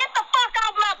 Get the fuck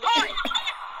off my porch!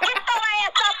 Get your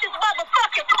ass off this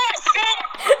motherfucking porch, bitch!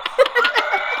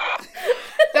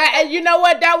 And you know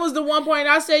what? That was the one point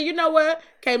I said, you know what?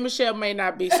 K. Michelle may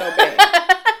not be so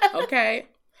bad. Okay?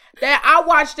 That I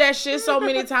watched that shit so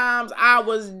many times, I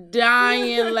was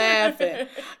dying laughing.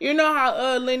 You know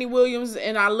how Lenny Williams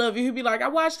and I Love You, he'd be like, I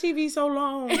watched TV so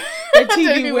long. The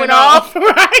TV went off,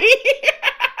 right?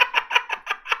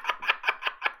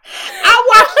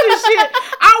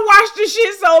 I watched this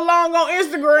shit so long on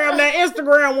Instagram that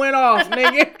Instagram went off,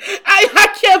 nigga. I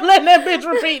kept letting that bitch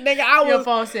repeat, nigga. Your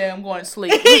phone said I'm going to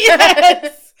sleep.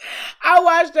 Yes. I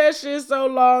watched that shit so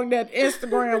long that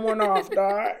Instagram went off,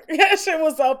 dog. That shit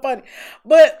was so funny.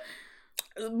 But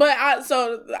I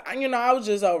I was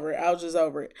just over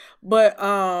it. But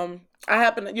I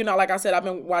happen to, like I said, I've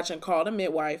been watching Call the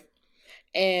Midwife,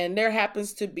 and there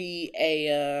happens to be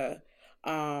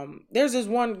there's this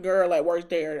one girl at work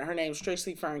there. Her name's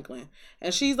Tracy Franklin,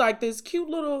 and she's like this cute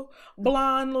little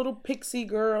blonde little pixie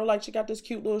girl. Like, she got this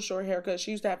cute little short haircut.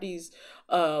 She used to have these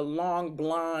long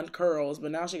blonde curls,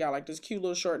 but now she got like this cute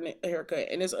little short haircut,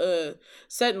 and it's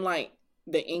set in like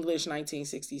the English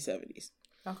 1960s 70s.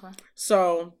 Okay.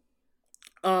 So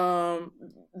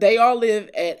they all live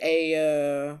at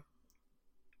a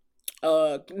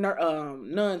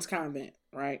nuns convent,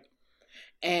 right?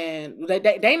 And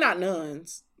they not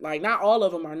nuns. Like, not all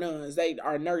of them are nuns. They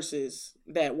are nurses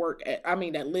that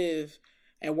live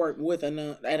and work with a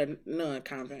nun at a nun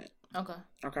convent.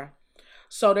 Okay.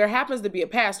 So there happens to be a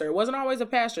pastor. It wasn't always a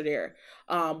pastor there,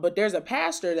 but there's a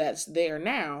pastor that's there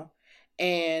now,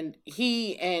 and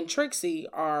he and Trixie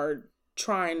are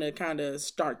trying to kind of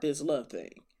start this love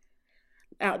thing.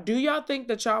 Now, do y'all think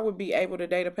that y'all would be able to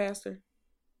date a pastor?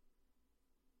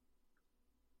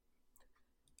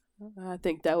 I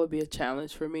think that would be a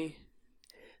challenge for me,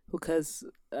 because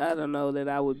I don't know that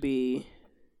I would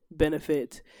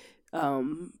benefit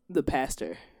the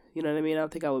pastor. You know what I mean? I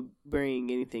don't think I would bring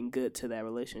anything good to that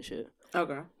relationship.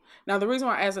 Okay. Now, the reason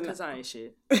why I asked... Because I ain't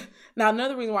shit. Now,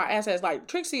 another reason why I asked that is, like,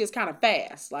 Trixie is kind of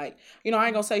fast. Like, I ain't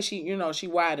gonna say she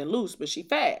wide and loose, but she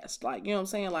fast. Like, you know what I'm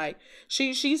saying? Like,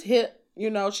 she's hip.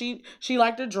 She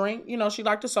liked to drink, she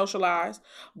liked to socialize,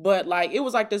 but like, it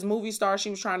was like this movie star. She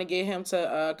was trying to get him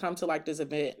to come to like this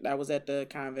event that was at the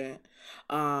convent,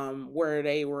 where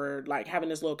they were like having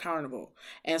this little carnival.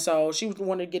 And so she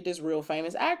wanted to get this real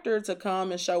famous actor to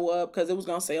come and show up, because it was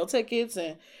going to sell tickets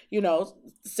and,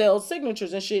 sell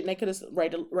signatures and shit. And they could have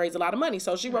raised a lot of money.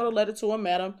 So she wrote a letter to him,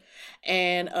 met him.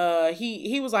 And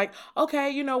he was like,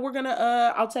 okay, we're going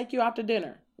to, I'll take you out to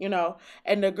dinner.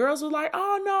 And the girls were like,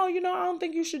 oh, no, I don't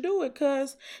think you should do it,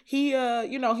 because he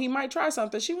might try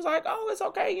something. She was like, oh, it's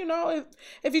okay.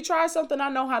 If he tries something, I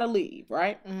know how to leave.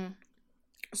 Right. Mm-hmm.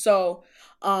 So,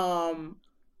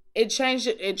 it changed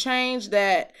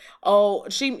that,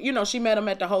 she met him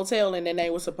at the hotel, and then they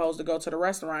were supposed to go to the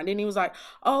restaurant. Then he was like,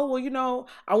 oh,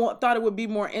 well, thought it would be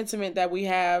more intimate that we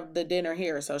have the dinner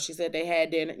here. So she said they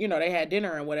had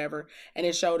dinner and whatever. And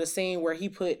it showed a scene where he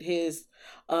put his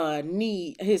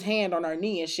hand on her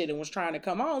knee and shit, and was trying to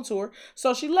come on to her.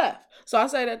 So she left. So I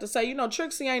say that to say,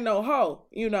 Trixie ain't no hoe,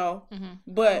 Mm-hmm.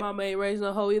 But her mama ain't raised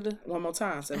no hoe either. One more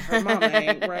time. So her mama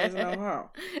ain't raised no hoe.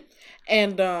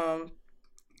 And,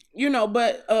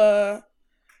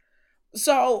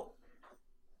 so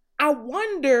I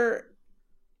wonder,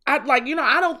 I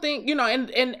don't think, and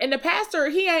the pastor,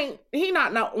 he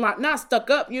not stuck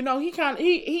up,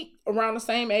 he around the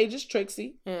same age as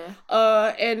Trixie.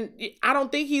 Yeah. And I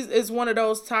don't think is one of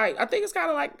those type. I think it's kind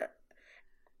of like,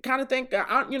 I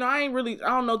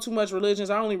don't know too much religions.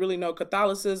 I only really know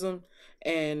Catholicism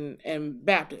and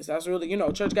Baptist. That's really,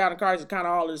 Church, God, and Christ is kind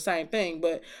of all the same thing.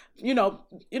 But,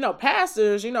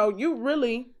 pastors, you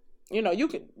really, you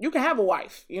can have a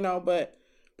wife, but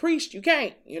priest, you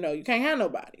can't, you can't have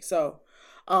nobody. So,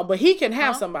 but he can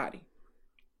have somebody.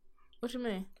 What you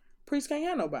mean? Priest can't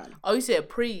have nobody. Oh, you said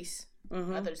priest.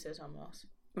 Mm-hmm. I thought you said something else.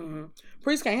 Mm-hmm.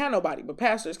 Priests can't have nobody, but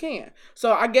pastors can.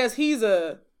 So I guess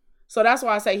so that's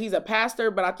why I say he's a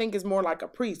pastor, but I think it's more like a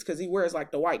priest, because he wears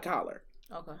like the white collar.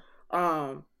 Okay.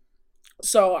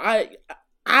 So I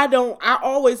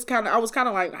was kind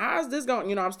of like, how is this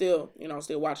going? I'm still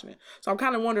watching it. So I'm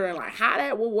kind of wondering like how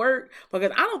that will work,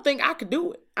 because I don't think I could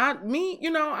do it. I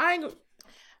ain't.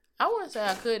 I wouldn't say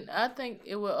I couldn't. I think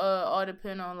it would all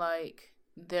depend on like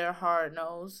their hard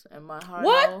nose and my hard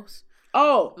nose.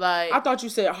 Oh, like, I thought you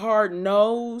said hard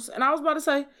nose, and I was about to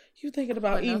say, you thinking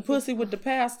about eating pussy with the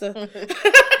pastor? No,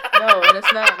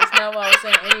 that's not what I was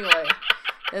saying. Anyway,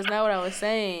 that's not what I was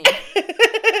saying.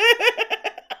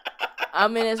 I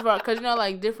mean, it's about, because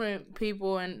like different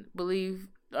people and believe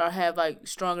or have like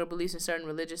stronger beliefs in certain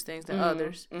religious things than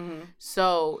others. Mm-hmm.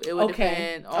 So it would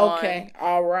depend on. Okay,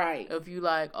 all right. If you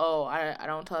like, oh, I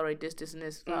don't tolerate this, and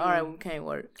this. Mm-hmm. All right, we can't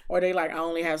work. Or they like, I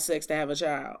only have sex to have a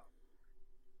child.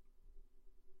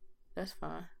 That's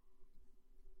fine.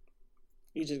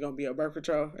 You just gonna be a birth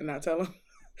control and not tell them?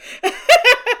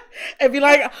 And be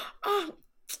like, oh,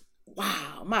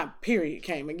 wow, my period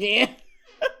came again.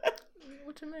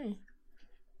 What you mean?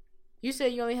 You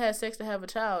said you only had sex to have a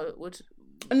child, which...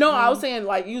 No, I was saying,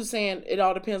 like, you saying it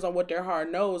all depends on what their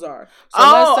hard nose are. So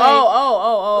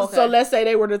okay. So let's say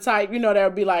they were the type, that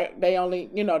would be like, they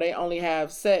only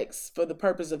have sex for the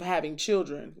purpose of having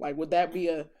children. Like, would that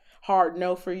be hard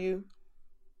no for you?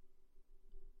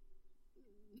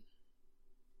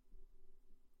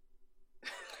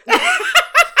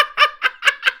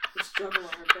 Struggle on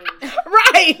her face.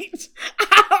 Right.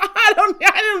 I don't.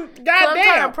 I'm trying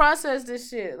Goddamn. to process this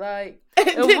shit. Like, Did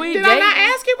if we I not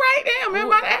ask you right now?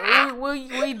 Remember that?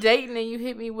 we dating and you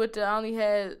hit me with the I only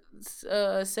had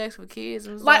sex with kids.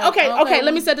 And Like, okay.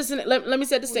 Let me we- set the scene. Let me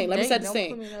set the scene. Let me set the Don't scene.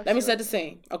 put me in that Let me shit set the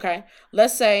scene. Okay.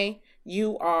 Let's say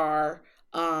you are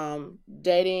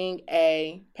dating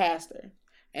a pastor,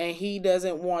 and he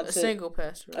doesn't want a to single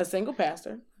pastor. a single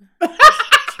pastor.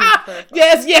 Clarify.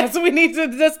 Yes. We need the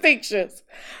distinctions.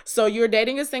 So you're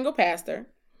dating a single pastor,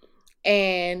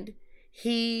 and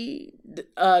he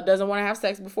doesn't want to have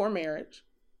sex before marriage,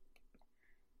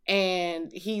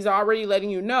 and he's already letting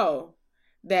you know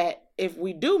that if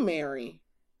we do marry,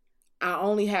 I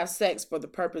only have sex for the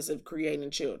purpose of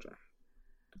creating children.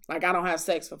 Like, I don't have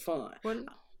sex for fun.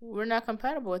 We're not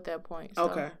compatible at that point.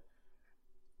 So.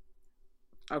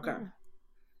 Okay.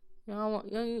 You know,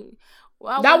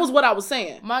 That was what I was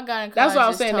saying. my gynecologist That's what I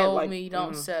was saying, that, told like, me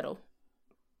don't settle.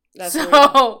 That's so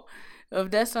real.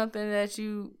 if that's something that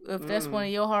if that's one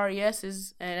of your hard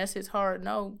yeses and that's his hard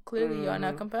no, clearly y'all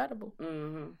not compatible.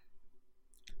 Mm-hmm.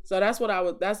 So that's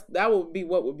what that would be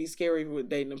what would be scary with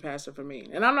dating a pastor for me.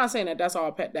 And I'm not saying that that's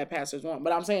all that pastors want,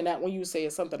 but I'm saying that when you say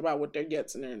something about what their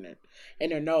yes and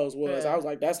their no's was, I was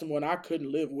like, that's the one I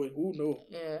couldn't live with. Who knew?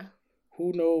 Yeah.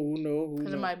 Who know?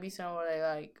 Because it might be somewhere they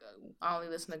like, I only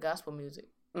listen to gospel music.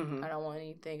 Mm-hmm. I don't want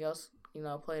anything else,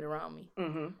 played around me.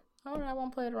 Mm-hmm. All right, I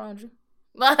won't play it around you.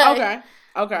 Okay.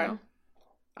 You know?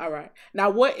 All right. Now,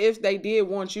 what if they did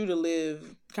want you to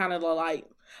live kind of like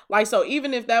so?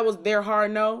 Even if that was their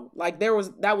hard no, like that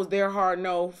was their hard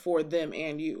no for them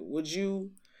and you, would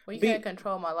you? Well, you can't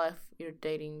control my life. You're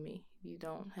dating me. You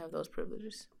don't have those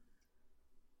privileges.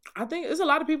 I think there's a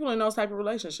lot of people in those type of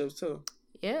relationships too.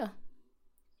 Yeah.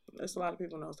 There's a lot of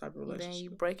people in those type of relationships. Then you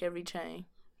break every chain.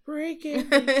 Break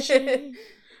every chain.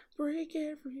 Break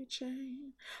every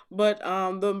chain. But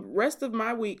the rest of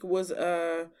my week was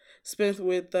spent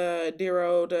with dear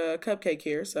old Cupcake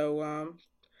here. So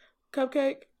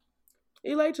Cupcake,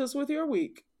 elate us with your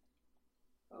week.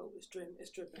 Oh, it's dripping.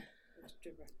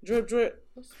 Drip drip.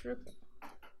 What's dripping?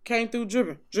 Came through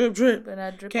dripping. Drip drip. But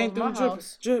I drip Came over through my dripping.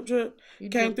 house. Drip drip. You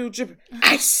Came drip. through dripping.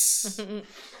 Ice.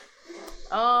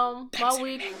 My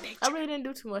week, I really didn't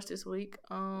do too much this week.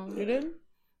 You didn't?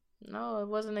 No, it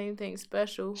wasn't anything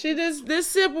special. This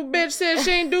simple bitch said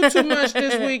she ain't do too much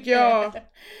this week, y'all.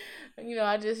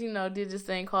 I just, did this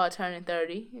thing called turning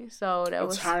 30. So that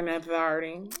was turning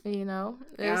 30.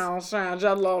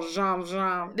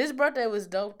 This birthday was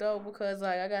dope though because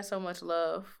I got so much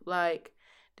love. Like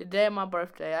the day of my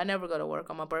birthday, I never go to work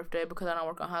on my birthday because I don't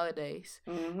work on holidays.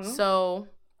 Mm-hmm. So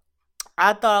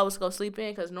I thought I was going to sleep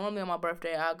in because normally on my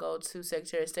birthday, I go to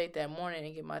Secretary of State that morning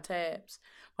and get my tabs.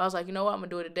 But I was like, you know what? I'm going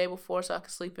to do it the day before so I can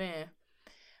sleep in.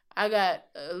 I got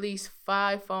at least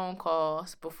 5 phone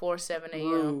calls before 7 a.m.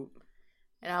 Rude.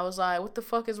 And I was like, what the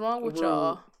fuck is wrong with Rude.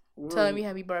 y'all? Rude. Telling me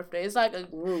happy birthday. It's like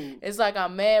it's like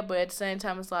I'm mad, but at the same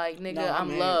time, it's like, nigga, No, I'm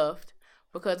mad. loved.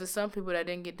 Because there's some people that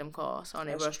didn't get them calls on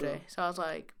their That's birthday. true. So I was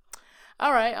like,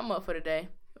 all right, I'm up for the day.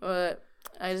 But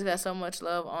I just got so much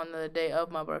love on the day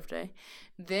of my birthday.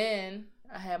 Then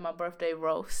I had my birthday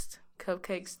roast.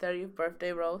 Cupcake's 30th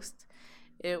birthday roast.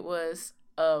 It was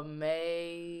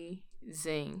amazing.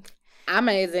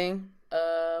 Amazing.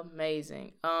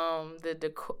 Amazing. The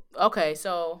decor. Okay,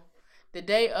 so the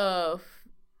day of,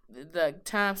 the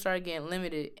time started getting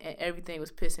limited and everything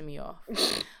was pissing me off.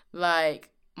 Like,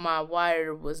 my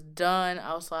wire was done.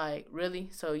 I was like, really?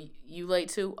 So you late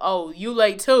too? Oh, you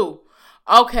late too?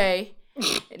 Okay.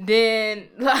 Then,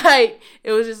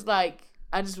 it was just like,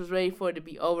 I just was ready for it to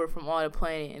be over from all the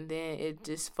planning, and then it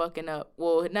just fucking up.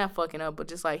 Well, not fucking up, but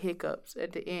just hiccups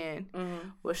at the end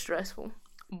was stressful.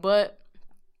 But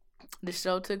the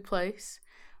show took place.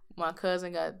 My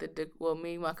cousin got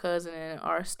my cousin and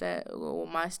our staff,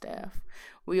 my staff,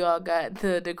 we all got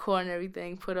the decor and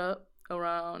everything put up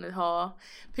around the hall.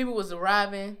 People was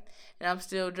arriving, and I'm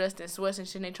still dressed in sweats and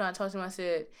shit, and they trying to talk to me. I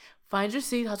said, find your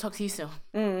seat. I'll talk to you soon.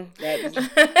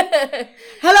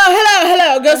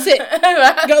 Hello. Go sit.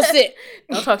 Go sit.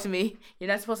 Don't talk to me. You're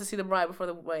not supposed to see the bride before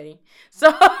the wedding.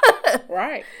 So,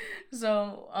 Right.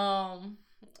 So,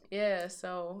 yeah.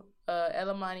 So,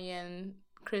 Elamani and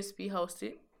Crispy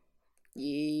hosted.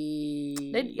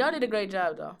 Yeah. Y'all did a great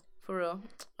job though, for real.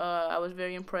 I was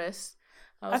very impressed.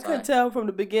 I couldn't tell from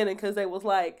the beginning because they was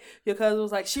like, your cousin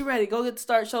was like, she ready, go get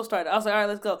the show started. I was like, all right,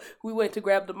 let's go. We went to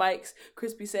grab the mics.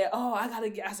 Crispy said, oh, I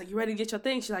was like, you ready to get your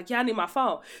thing? She's like, yeah, I need my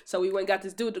phone. So we went and got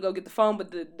this dude to go get the phone,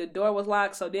 but the door was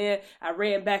locked. So then I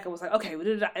ran back and was like, okay,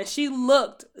 and she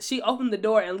opened the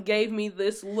door and gave me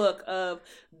this look of,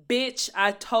 bitch,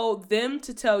 I told them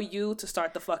to tell you to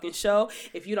start the fucking show.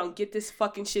 If you don't get this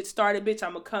fucking shit started, bitch,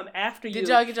 I'm gonna come after you. Did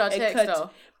y'all get y'all text though?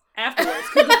 Afterwards,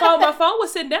 because my phone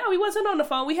was sitting down. We wasn't on the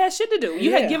phone. We had shit to do.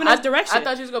 You had given us direction. I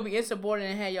thought you was gonna be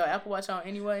insubordinate and had your Apple Watch on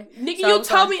anyway. Nigga, so you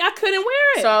told me I couldn't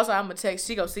wear it. So I was like, I'm gonna text.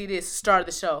 She go see this. Start of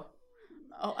the show.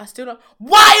 Oh, I still don't.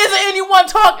 Why isn't anyone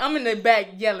talking? I'm in the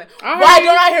back yelling. Why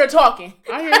don't I hear talking?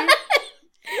 I hear you.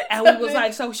 And we was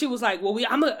like, so she was like, well,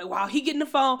 while he getting the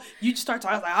phone, you just start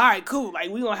talking. I was like, all right, cool. Like,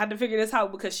 we gonna have to figure this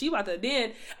out because she about to,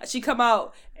 then she come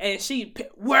out and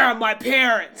where are my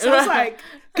parents? So I was like,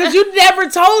 because you never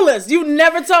told us. You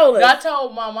never told us. I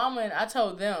told my mama and I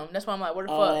told them. That's why I'm like, where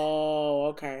the fuck? Oh,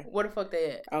 okay. Where the fuck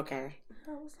they at? Okay.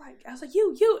 I was like,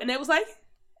 you. And they was like,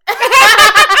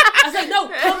 I was like, no,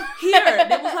 come here.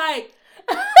 They was like,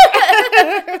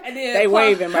 and then they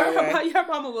waving, by the way. Your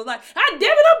mama was like, ah, damn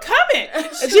it, I'm coming.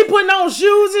 And she putting on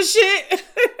shoes and shit.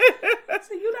 I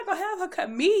said, you're not gonna have her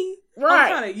cut me.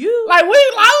 Right. I'm kind of you. Like, I'm up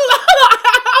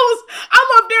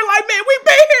there like, man, we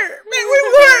been here. Man, we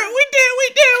were. We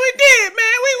did,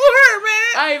 man. We were,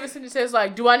 man. I even sent the text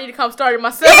like, do I need to come start it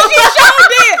myself? Yes, you sure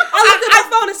did. I looked at my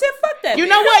phone and said, fuck that. You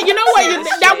know what?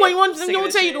 That one, you want to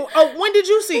tell you, when did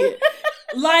you see it?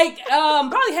 Like,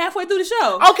 probably halfway through the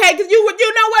show. Okay, because you know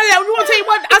what? You want to tell you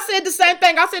what? I said the same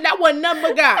thing. I said that wasn't nothing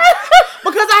but God.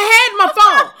 Because I had my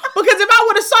phone. Because if I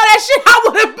would have saw that shit, I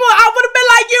would have been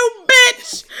like, you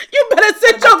bitch. You better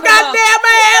sit your goddamn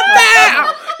ass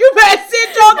down. You better sit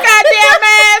your goddamn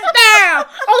ass down.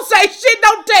 Don't say shit.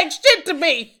 Don't take shit to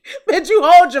me. Bitch, you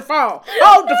hold your phone.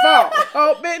 Hold the phone.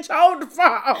 Oh, bitch, hold the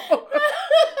phone.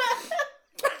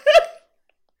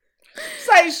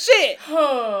 Say shit. I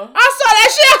saw that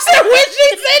shit. I said, when she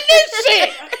said this shit,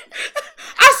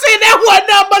 I said that wasn't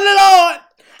nothing but the Lord.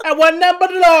 That wasn't nothing but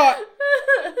the Lord.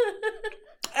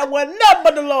 That wasn't nothing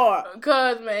but the Lord.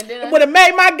 Cause man, then it would have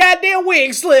made my goddamn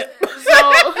wig slip. So,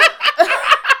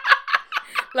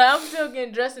 like I'm still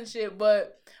getting dressed and shit,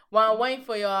 but while I'm waiting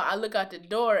for y'all, I look out the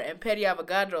door and Petty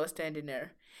Avogadro is standing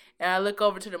there, and I look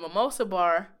over to the mimosa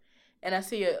bar. And I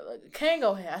see a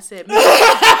Kango hat.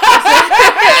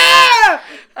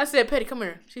 I said, Petty, come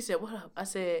here. She said, what up? I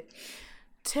said,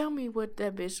 tell me what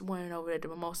that bitch wearing over at the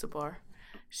mimosa bar.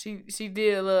 She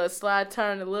did a little slide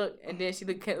turn to look, and then she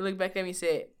looked back at me and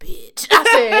said, bitch. I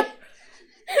said,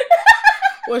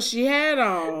 what she had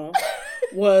on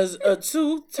was a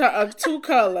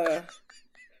two-color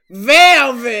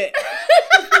velvet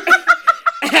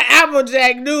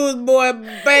Applejack Newsboy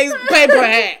paper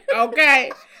hat,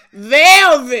 okay?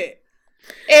 Velvet.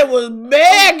 It was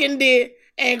burgundy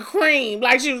and cream,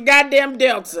 like she was goddamn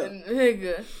Delta.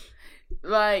 Nigga,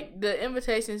 like the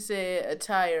invitation said,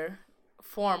 attire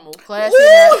formal, classy,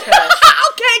 not trash.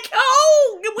 Okay,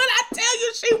 cool. When I tell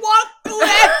you she walked through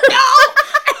that door,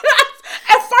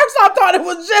 at first I thought it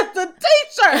was just a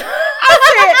t-shirt. I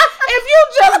said, if you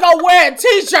just gonna wear a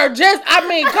t-shirt,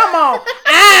 come on,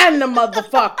 iron the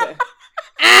motherfucker,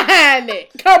 iron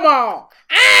it. Come on.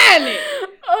 Iron it.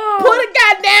 Put a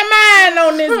goddamn iron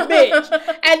on this bitch.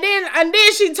 And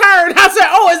then she turned. I said,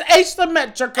 oh, it's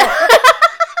asymmetrical.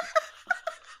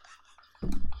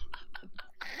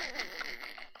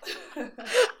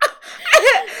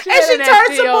 and she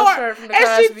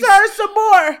turned some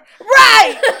more.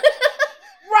 Right.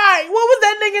 Right. What was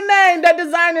that nigga name? That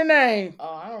designer name?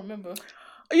 Oh, I don't remember.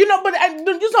 You know, but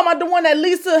you talking about the one that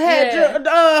Lisa had. Yeah.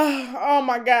 Oh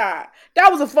my God. That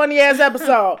was a funny ass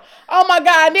episode. Oh my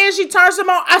God. And then she turns him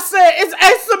on. I said, it's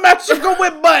asymmetrical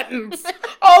with buttons.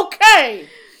 Okay.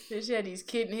 Then she had these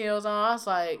kitten heels on. I was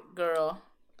like, girl.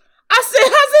 I said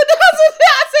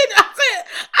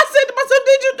to myself,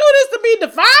 did you do this to be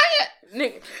defiant?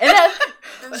 Nigga.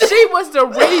 And she was the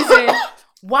reason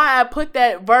why I put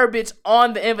that verbiage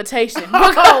on the invitation.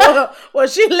 Well,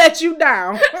 she let you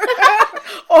down.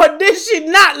 Or did she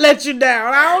not let you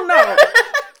down? I don't know.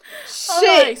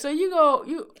 Shit. Like, so you go.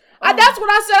 That's what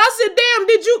I said. I said, damn,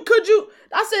 did you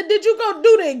go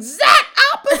do the exact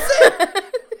opposite?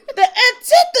 The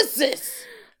antithesis.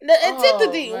 The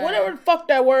antipathy. Whatever the fuck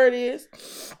that word is.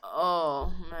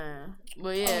 Oh, man.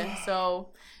 But yeah, so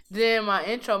then my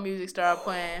intro music started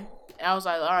playing. I was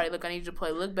like, all right, look, I need you to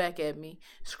play Look Back at Me,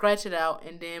 scratch it out,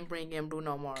 and then bring in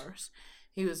Bruno Mars.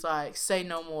 He was like, say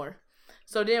no more.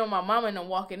 So then when my mama and them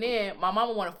walking in, my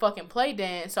mama want to fucking play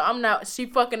dance. So she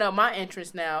fucking up my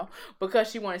entrance now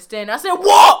because she want to stand. I said,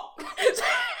 walk!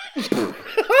 How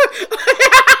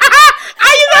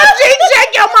you gonna check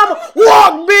your mama?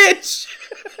 Walk, bitch.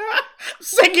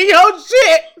 Sick of your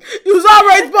shit. You was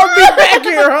already supposed to be back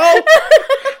here, ho.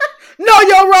 Know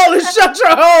your role and shut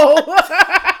your hole.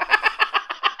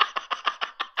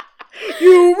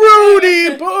 You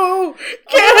Rudy Boo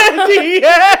candy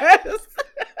ass.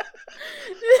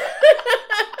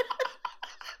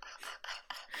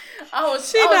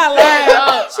 She not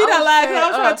lying. She not lying because I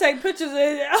was trying to take pictures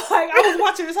and I was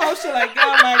watching this whole shit like,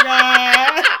 oh my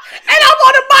God. And I'm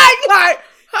on the mic like,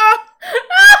 huh?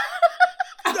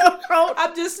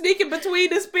 I'm just sneaking between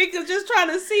the speakers just trying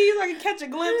to see so I can catch a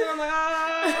glimpse and I'm like,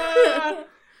 ah.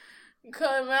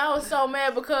 Cause man, I was so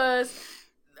mad because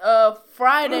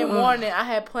Friday morning I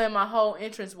had planned my whole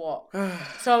entrance walk.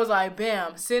 So I was like,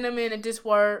 bam, send him in at this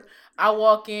word. I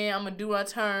walk in, I'm gonna do my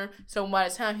turn. So by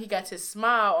the time he got to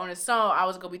smile on his song, I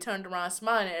was gonna be turned around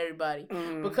smiling at everybody.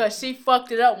 Because she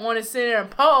fucked it up, wanted to sit there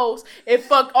and pose. It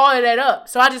fucked all of that up.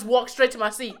 So I just walked straight to my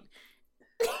seat.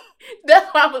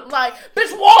 That's why I was like,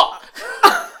 bitch, walk!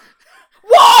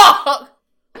 Walk!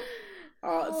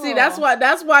 See, that's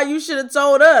why you should have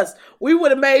told us. We would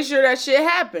have made sure that shit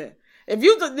happened. If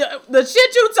you the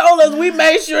shit you told us, we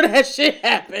made sure that shit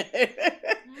happened.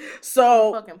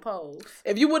 So fucking pose.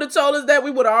 If you would have told us that,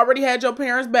 we would have already had your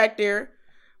parents back there.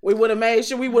 We would have made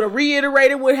sure we would have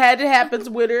reiterated what had to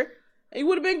happen with her. And you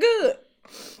would have been good.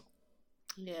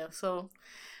 Yeah, so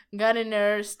got in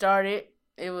there, started.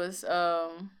 It was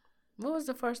what was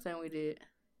the first thing we did?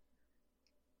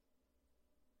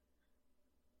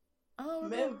 Oh,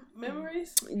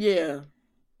 memories? Yeah.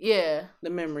 Yeah.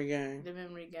 The memory game. The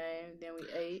memory game. Then we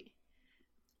ate.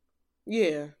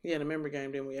 Yeah, the memory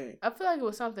game. Then we ate. I feel like it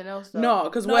was something else though. No,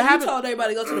 because what happened? You told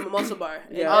everybody to go to the mimosa bar.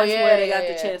 Yeah. That's where they got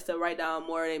the chance to write down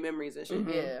more of their memories and shit.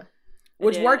 Mm-hmm. Yeah.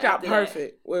 Which worked out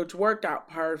perfect.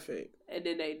 And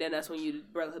then that's when you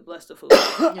bless the food.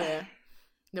 Yeah.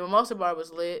 The mimosa bar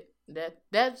was lit. That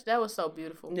was so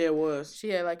beautiful. Yeah, it was. She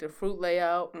had like the fruit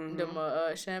layout,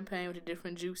 the champagne with the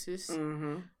different juices.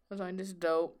 Mm-hmm. I was like, this is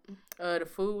dope. The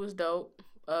food was dope.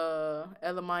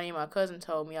 Elamani, my cousin,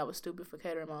 told me I was stupid for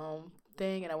catering my own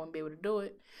thing and I wouldn't be able to do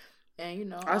it. And you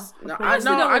know, I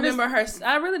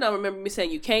really don't remember me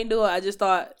saying you can't do it. I just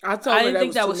thought I didn't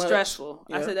think that was stressful.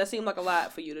 Yeah. I said that seemed like a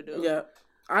lot for you to do. Yeah.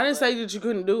 I didn't say that you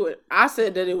couldn't do it. I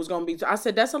said that it was gonna be. I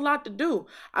said that's a lot to do.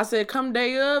 I said come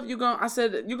day of you're gonna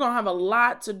have a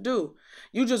lot to do.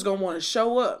 You just gonna want to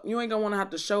show up. You ain't gonna want to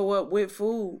have to show up with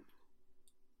food.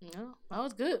 No, that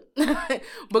was good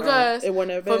because it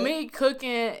wasn't for me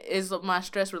cooking is my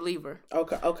stress reliever.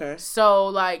 Okay. So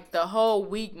like the whole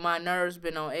week my nerves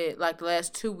been on edge. Like the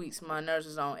last 2 weeks my nerves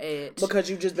is on edge because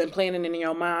you just been planning in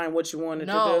your mind what you wanted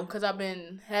to do. No, because I've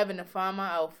been having to find my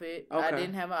outfit. Okay. I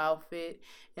didn't have an outfit,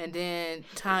 and then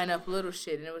tying up little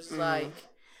shit, and it was just like,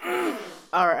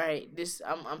 all right,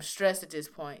 I'm stressed at this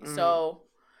point. So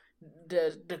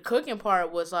the cooking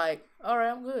part was like, all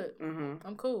right, I'm good.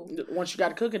 I'm cool. Once you got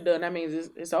the cooking done, that means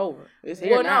it's over. It's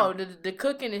here now. Well, no, the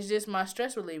cooking is just my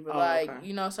stress reliever.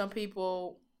 You know, some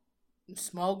people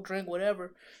smoke, drink,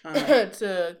 whatever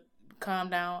to calm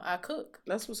down. I cook.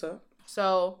 That's what's up.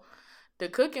 So the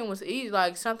cooking was easy.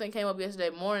 Like something came up yesterday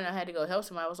morning. I had to go help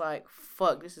somebody. I was like,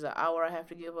 fuck, this is an hour I have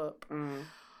to give up.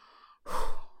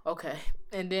 Okay.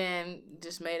 And then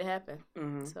just made it happen.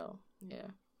 So, yeah.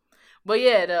 But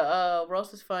yeah, the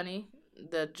roast was funny.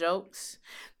 The jokes.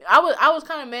 I was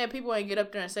kind of mad people ain't get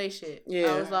up there and say shit.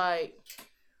 Yeah. I was like,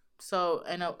 so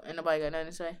ain't nobody got nothing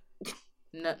to say?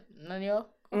 None of y'all?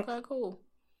 Okay, cool.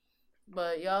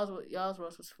 But y'all's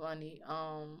roast was funny.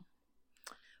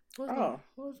 What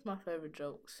was my favorite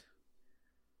jokes?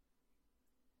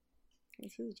 I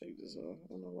should take this off. I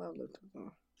don't know why I left it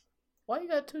on. Why you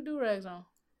got 2 do-rags on?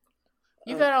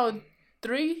 You got on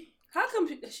 3? How come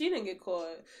she didn't get caught?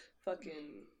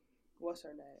 Fucking, what's her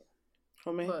name?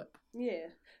 For me? What? Yeah.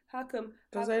 How come?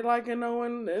 Because they like and know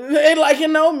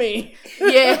me.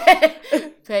 Yeah.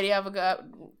 Petty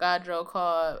Avogadro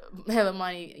called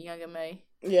Melamani Young and May.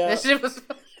 Yeah. That shit was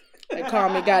funny. They call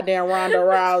me goddamn Ronda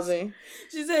Rousey.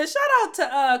 She said, shout out to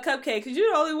Cupcake, because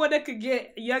you're the only one that could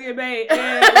get Young and May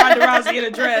and Ronda Rousey in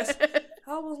a dress.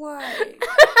 I was like...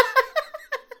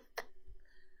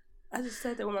 I just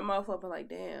sat there with my mouth open like,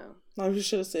 damn. No, you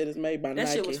should have said it's made by Nike.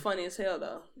 That shit was funny as hell,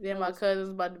 though. Then my cousin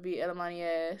was about to beat Elamani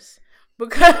ass.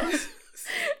 Because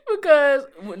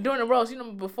during the roast,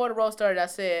 before the roast started, I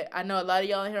said, I know a lot of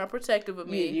y'all in here are protective of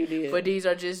me. Yeah, you did. But these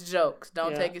are just jokes.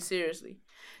 Don't take it seriously.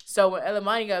 So when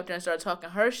Elamani got up there and started talking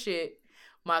her shit,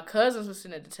 my cousins were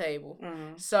sitting at the table.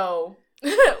 So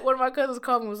one of my cousins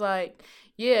called me and was like,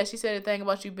 yeah, she said a thing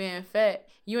about you being fat.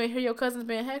 You ain't hear your cousins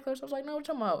being hecklers? I was like, no, what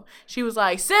you talking about? She was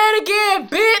like, say it again,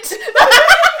 bitch.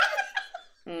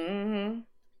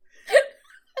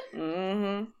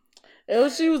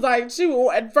 She was like,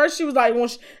 at first she was like,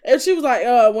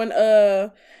 when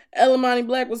Elamani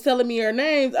Black was telling me her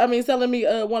names, telling me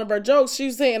one of her jokes, she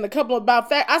was saying a couple about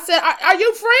fat. I said, are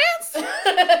you friends?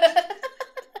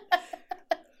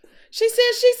 She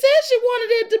said she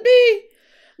wanted it to be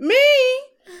me.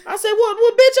 I said, well,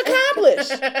 bitch,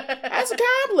 accomplished. That's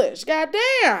accomplished.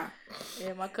 Goddamn.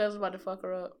 Yeah, my cousin's about to fuck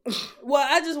her up. Well,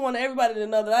 I just want everybody to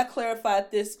know that I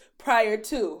clarified this prior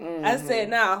to. I said,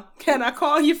 now, can I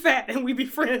call you fat and we be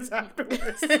friends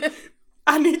afterwards?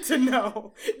 I need to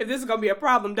know if this is going to be a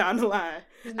problem down the line.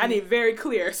 I need very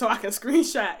clear so I can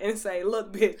screenshot and say,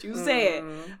 look, bitch, you said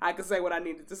I can say what I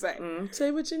needed to say.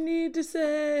 Say what you need to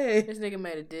say. This nigga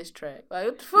made a diss track. Like,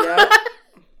 what the fuck? Yep.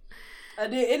 I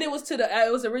did, and it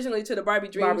was originally to the Barbie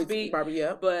Dreams beat. Barbie,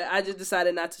 yeah. But I just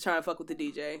decided not to try and fuck with the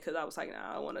DJ because I was like,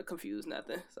 nah, I don't want to confuse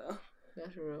nothing. So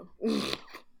that's real.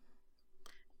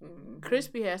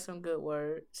 Crispy had some good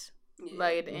words. Yeah.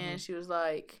 Like at the end, she was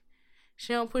like,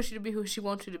 she don't push you to be who she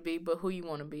wants you to be, but who you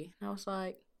want to be. And I was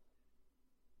like,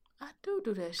 I do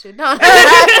that shit. No, like,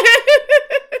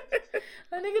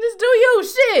 nigga, just do you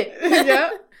shit. Yeah.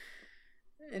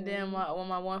 And then one of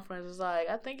my one friends was like,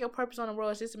 I think your purpose on the road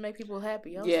is just to make people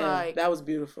happy. I was like, that was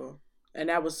beautiful. And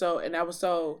that was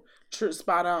so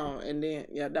spot on. And then,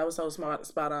 that was so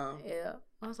spot on. Yeah.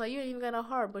 I was like, you ain't even got a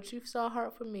heart, but you saw a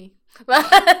heart for me.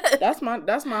 That's my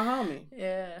homie.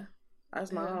 Yeah.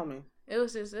 That's my homie. It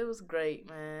was great,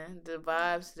 man. The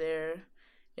vibes there.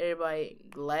 Everybody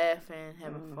laughing,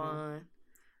 having fun.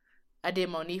 I did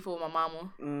Monifa with my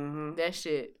mama. That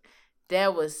shit,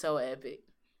 that was so epic.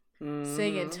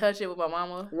 Singing Touch It with my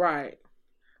mama. Right.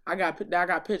 I got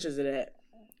pictures of that.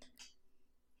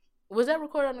 Was that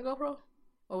recorded on the GoPro?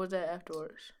 Or was that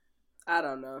afterwards? I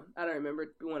don't know. I don't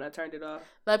remember when I turned it off.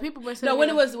 Like people been saying. No, when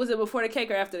it was it before the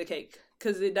cake or after the cake?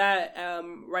 Because it died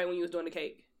right when you was doing the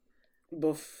cake.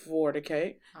 Before the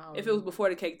cake? If it was before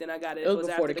the cake, then I got it. If it was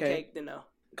before after the cake, then no.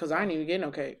 Because I didn't even get no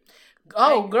cake.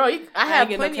 Oh, girl, I have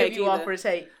plenty of you all for the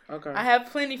tape. Okay. I have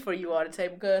plenty for you all to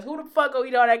take because who the fuck go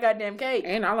eat all that goddamn cake?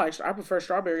 And I prefer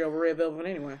strawberry over red velvet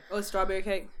anyway. Oh, it's strawberry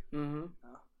cake? Mm-hmm.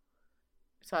 Oh.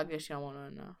 So I guess y'all want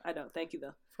to know. I don't. Thank you,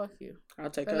 though. Fuck you. I'll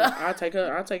take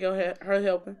her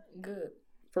helping. Good.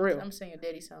 For real. I'm singing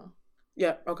Daddy song.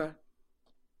 Yeah, okay.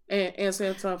 And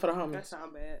sing something for the homies. That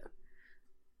sound bad.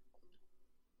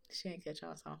 She ain't catch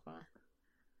on, sound fine.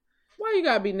 Why you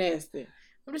gotta be nasty?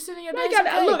 I'm just sitting your daddy.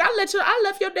 Look, I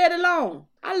left your dad alone.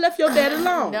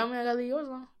 That mean I gotta leave yours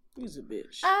alone. He's a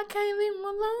bitch. I can't leave him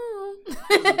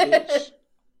alone.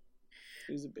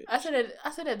 He's a bitch. I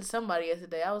said that to somebody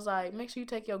yesterday. I was like, make sure you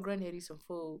take your granddaddy some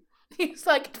food. He's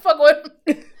like, get the fuck away from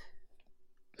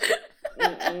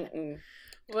me.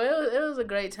 Well, it was a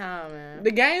great time, man.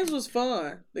 The games was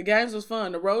fun.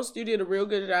 The roast, you did a real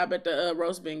good job at the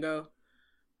roast bingo.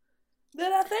 Did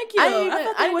I? Thank you. I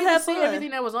didn't even see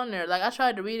everything that was on there. Like I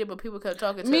tried to read it, but people kept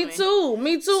talking to me. Me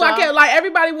too. So I kept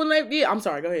everybody when they. Yeah, I'm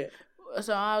sorry. Go ahead.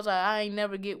 So I was like, I ain't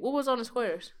never get. What was on the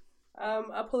squares?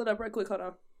 I'll pull it up right quick. Hold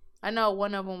on. I know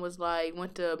one of them was like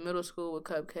went to middle school with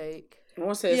Cupcake.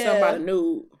 One said something about a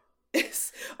nude.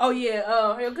 Oh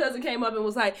yeah, your cousin came up and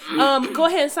was like, go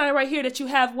ahead and sign right here that you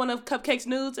have one of Cupcake's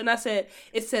nudes. And I said,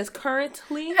 it says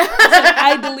currently.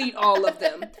 I delete all of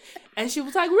them. And she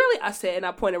was like, really? I said, and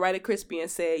I pointed right at Crispy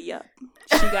and said, yep,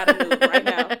 she got a nude right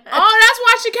now. Oh, that's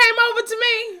why she came over to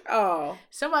me. Oh.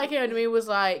 Somebody came to me and was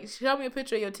like, show me a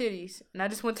picture of your titties. And I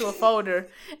just went to a folder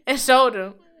and showed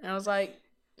them. And I was like,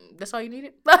 that's all you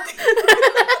needed?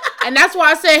 And that's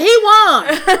why I said he won.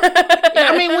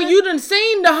 I mean, when you done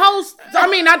seen the host, I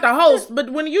mean, not the host,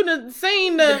 but when you done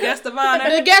seen the guest of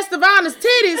honor's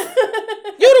titties,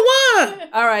 you the one.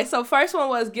 All right, so first one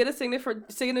was get a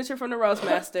signature from the roast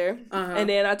master. And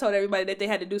then I told everybody that they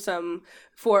had to do something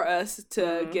for us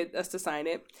to get us to sign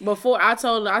it. Before I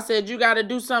said, you got to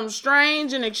do something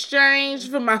strange in exchange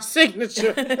for my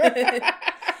signature.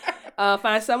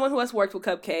 Find someone who has worked with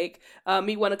Cupcake.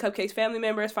 Meet one of Cupcake's family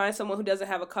members. Find someone who doesn't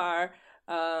have a car.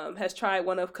 Has tried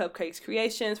one of Cupcake's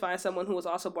creations. Find someone who was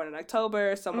also born in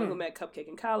October. Someone who met Cupcake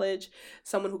in college.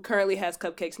 Someone who currently has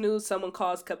Cupcake's news. Someone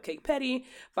calls Cupcake petty.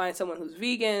 Find someone who's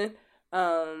vegan.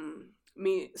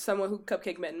 Meet someone who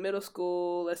Cupcake met in middle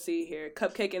school. Let's see here.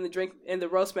 Cupcake and the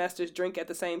roast masters drink at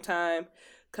the same time.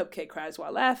 Cupcake cries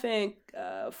while laughing.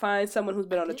 Find someone who's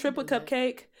been on a trip with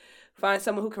Cupcake. Find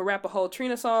someone who can rap a whole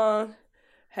Trina song.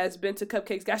 Has been to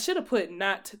Cupcake's. I should have put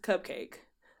not Cupcake.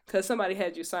 Because somebody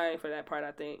had you sign for that part,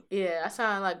 I think. Yeah, I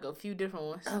signed like a few different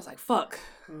ones. I was like, fuck.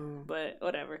 But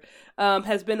whatever.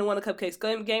 Has been to one of Cupcake's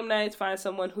game nights. Find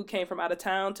someone who came from out of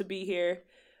town to be here.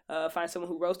 Find someone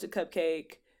who roasted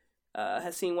Cupcake.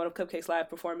 Has seen one of Cupcake's live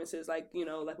performances, like, you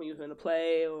know, like when you was in a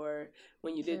play or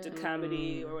when you did the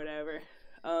comedy or whatever.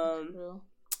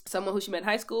 Someone who she met in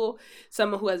high school.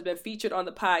 Someone who has been featured on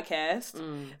the podcast.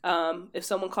 If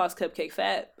someone calls Cupcake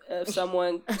fat. If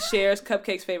someone shares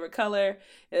Cupcake's favorite color.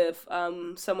 If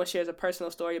someone shares a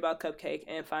personal story about Cupcake.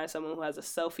 And find someone who has a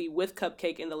selfie with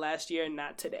Cupcake in the last year,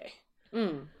 not today.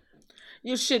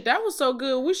 You shit, that was so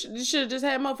good. You should have just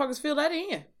had motherfuckers fill that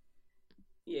in.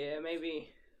 Yeah, maybe.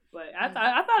 But I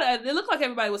thought it looked like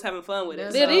everybody was having fun with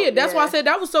it. It did. That's why I said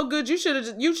that was so good. You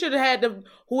should have had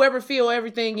whoever fill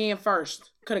everything in first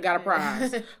could have got a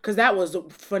prize, because that was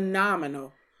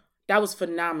phenomenal. That was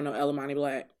phenomenal, Elamani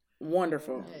Black.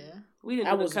 Wonderful. Yeah. We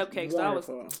didn't do the cupcakes. So I was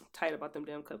tight about them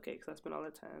damn cupcakes. I spent all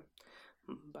the time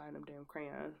buying them damn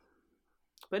crayons.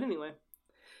 But anyway.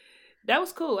 That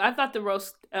was cool. I thought the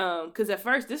roast, because at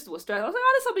first this was stressful. I was like,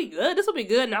 oh, this will be good. This will be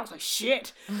good. And I was like,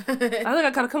 shit. I think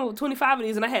I kind of come up with 25 of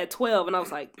these, and I had 12, and I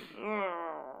was like,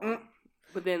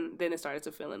 but then it started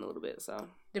to fill in a little bit. So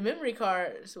the memory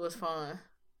cards was fun.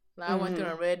 Like, I went through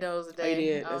and read those a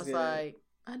day. I was like,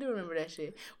 I do remember that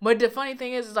shit. But the funny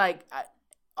thing is like,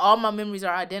 all my memories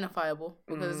are identifiable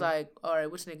because it's like, all right,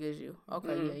 which nigga is you?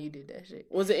 Okay, yeah, you did that shit.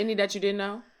 Was it any that you didn't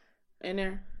know in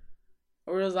there?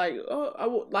 Or it was like,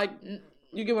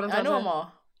 you get what I'm talking about? I know them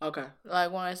all. Okay.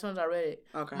 Like, as soon as I read it.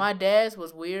 Okay. My dad's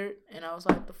was weird, and I was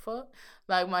like, the fuck?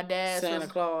 Like, my dad's Santa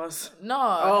Claus. No.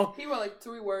 Oh. He wrote like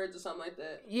 3 words or something like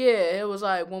that. Yeah, it was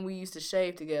like when we used to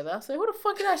shave together. I said, who the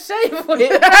fuck did I shave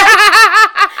with?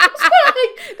 I was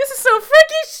like, this is some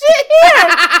freaky shit here.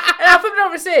 And I flipped it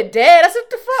over and said, Dad. I said, what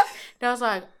the fuck? And I was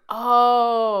like,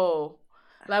 oh.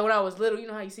 Like, when I was little, you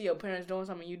know how you see your parents doing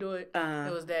something, you do it?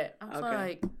 It was that. I was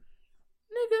like, nigga.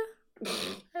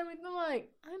 I'm like,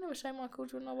 I ain't never shaved my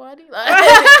cooch with nobody. Like,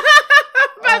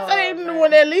 I say the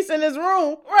one at least in this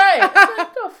room. Right. I was like,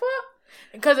 what the fuck?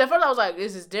 Because at first I was like,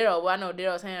 this is Daryl. Well, I know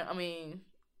Daryl's I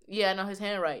know his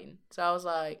handwriting. So I was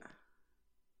like,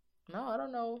 no, I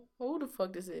don't know who the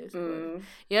fuck this is. But,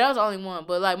 yeah, that was the only one.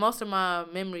 But like, most of my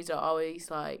memories are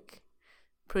always like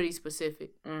pretty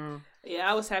specific. Yeah,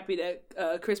 I was happy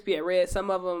that Crispy had read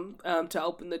some of them to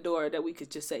open the door that we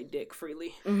could just say dick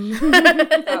freely.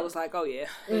 I was like, oh yeah,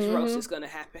 this roast is going to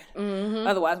happen.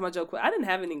 Otherwise, my joke, I didn't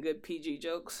have any good PG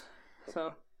jokes.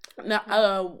 So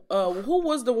now, who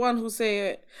was the one who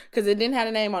said, because it didn't have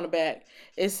a name on the back,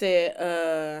 it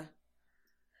said,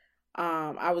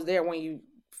 I was there when you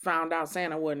found out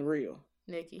Santa wasn't real.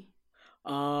 Nikki.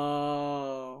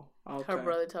 Oh, okay. Her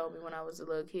brother told me when I was a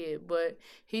little kid, but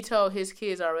he told his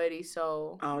kids already.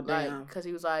 So, damn, because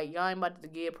he was like, y'all ain't about to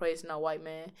give praise to no white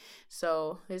man.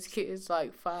 So his kid's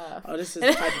like 5. Oh, this is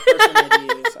the type of person that he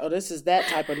is. Oh, this is that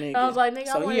type of nigga. I was like, nigga,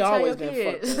 so I want to tell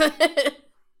your kids.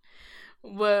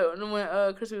 But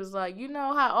when Chrissy was like, you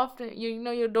know how often you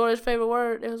know your daughter's favorite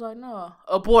word? It was like, no,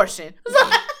 abortion.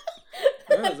 That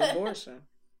was abortion.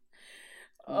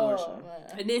 Oh,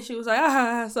 man. And then she was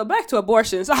like, so back to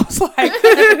abortions. I was like,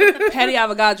 Patty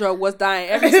Avogadro was dying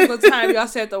every single time y'all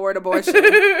said the word abortion.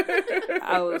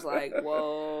 I was like,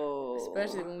 whoa.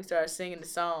 Especially when we started singing the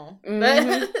song. You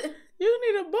need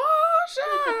abortion.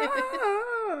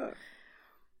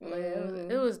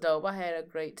 It was dope. I had a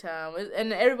great time.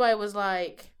 And everybody was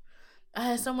like, I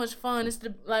had so much fun.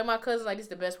 Like my cousin's like, this is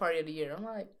the best party of the year. I'm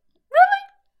like, really?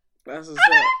 That's what's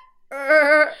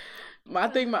up. I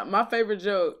think my favorite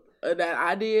joke that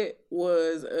I did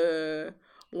was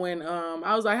when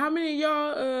I was like, how many of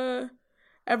y'all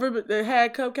ever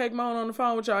had Cupcake Moan on the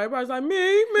phone with y'all? Everybody's like, me.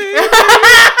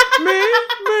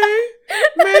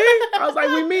 I was like,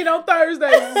 we meet on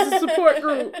Thursdays. It's a support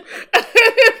group.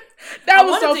 That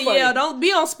was so funny. Yell, don't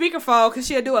be on speakerphone because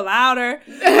she'll do it louder.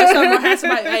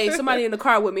 Somebody in the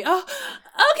car with me. Oh,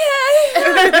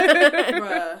 okay.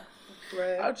 Bruh.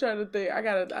 Right. I'm trying to think. I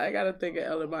gotta think of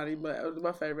Elamani Black. It was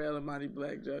my favorite Elamani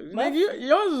Black joke.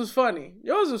 Yours was funny.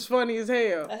 Yours was funny as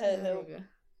hell. I had help.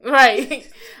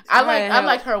 Right. I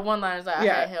like her one-liners. Like, I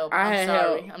had help. I'm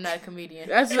sorry. Help. I'm not a comedian.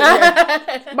 That's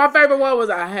my favorite one was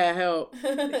I had help.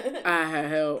 I had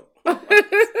help.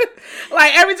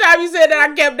 Like every time you said that,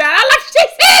 I kept down. I like she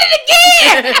said it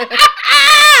again.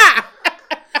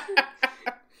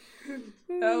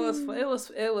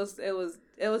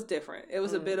 It was different. It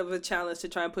was a bit of a challenge to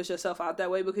try and push yourself out that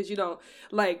way because you don't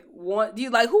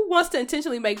who wants to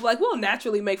intentionally make, we'll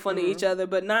naturally make fun of each other,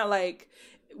 but not like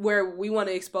where we want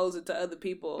to expose it to other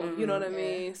people. You know what I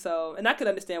mean? So, and I could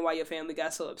understand why your family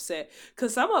got so upset.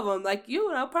 Because some of them, like,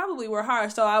 probably were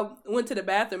hard. So I went to the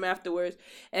bathroom afterwards,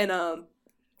 and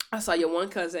I saw your one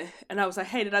cousin, and I was like,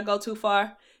 hey, did I go too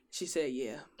far? She said,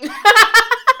 yeah.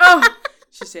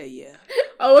 She said, yeah.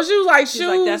 Oh, well, she was like, She's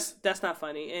like, that's not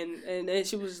funny. And then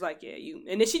she was just like, yeah, you.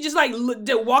 And then she just like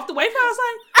walked away from us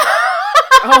like,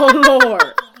 oh,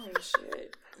 Lord. Oh,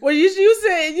 shit. Well, you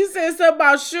said something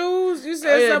about shoes. You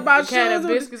said something about shoes. Can of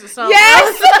biscuits or something.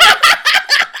 Yes.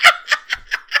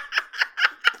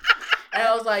 And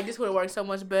I was like, this would have worked so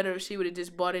much better if she would have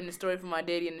just bought in the story for my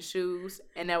daddy and the shoes,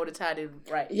 and that would have tied it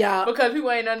right. Yeah. Because people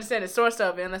ain't understand the source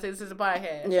of it unless this is a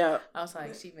podcast. Yeah. I was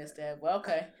like, she missed that. Well,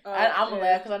 okay. I'm going to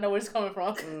laugh because I know where it's coming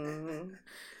from. Mm-hmm.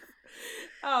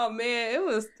 Oh man, it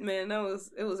was an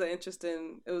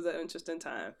interesting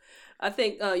time. I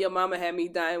think your mama had me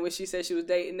dying when she said she was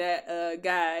dating that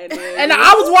guy, and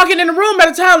I was walking in the room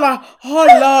at the time like, oh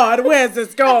Lord, where's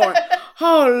this going?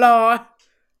 Oh Lord,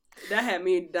 that had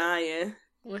me dying.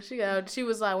 When she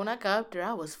was like, when I got up there,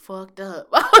 I was fucked up.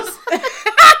 I was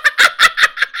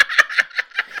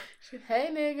hey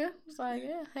nigga, I was like,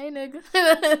 yeah, hey nigga,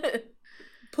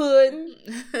 pudding.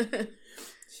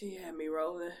 She had me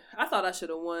rolling. I thought I should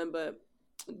have won, but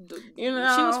she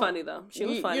was funny though. She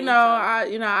was funny.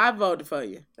 I voted for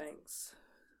you. Thanks.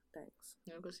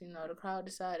 Because the crowd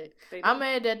decided. I'm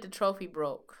mad that the trophy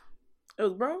broke. It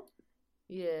was broke?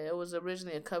 Yeah, it was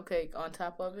originally a cupcake on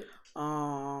top of it.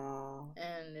 Oh.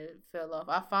 And it fell off.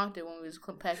 I found it when we was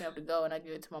packing up to go, and I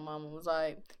gave it to my mom and was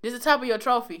like, "This is the top of your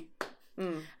trophy."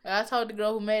 And I told the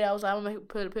girl who made it, I was like, "I'm gonna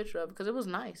put a picture of it because it was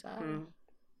nice."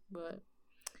 But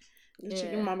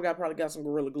yeah. Your mama probably got some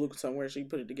Gorilla Glue somewhere. She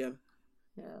put it together.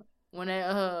 Yeah. When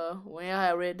y'all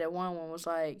had read that one was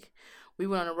like, we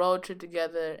went on a road trip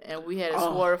together and we had a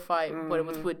sword fight, but it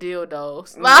was with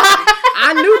dildos.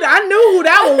 I knew who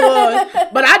that one was,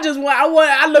 but I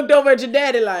looked over at your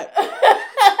daddy like.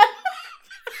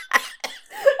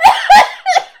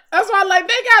 That's why, like,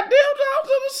 they got dildos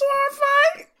in the sword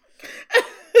fight.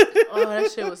 Oh,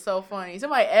 that shit was so funny.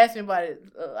 Somebody asked me about it.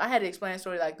 I had to explain the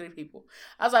story to like 3 people.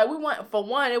 I was like, for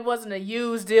one, it wasn't a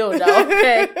used dildo,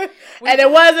 okay? And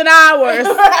it wasn't ours.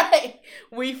 Right.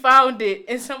 We found it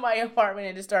in somebody's apartment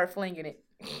and just started flinging it.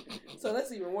 So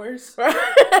that's even worse.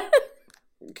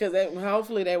 Because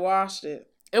hopefully they washed it.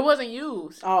 It wasn't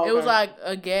used. Oh, okay. It was like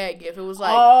a gag gift. It was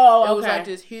like it was like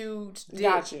this huge dick.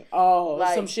 Gotcha. Oh,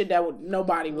 like, some shit that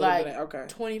nobody would like have been. Okay.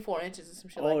 24 inches or some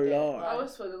shit like that. Oh, Lord. I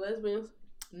was for the lesbians.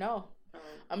 No.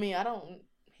 I mean,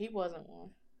 he wasn't one.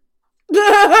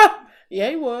 Yeah,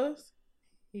 he was.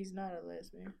 He's not a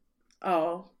lesbian.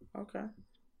 Oh, okay.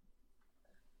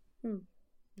 That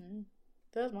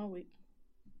was my week.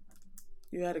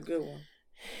 You had a good one.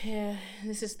 Yeah,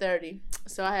 this is 30.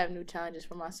 So I have new challenges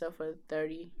for myself for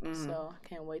 30. So I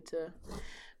can't wait to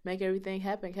make everything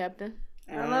happen, Captain.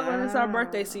 I love when it's our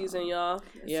birthday season, y'all.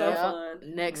 It's so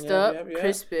fun. Next up,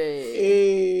 crispy.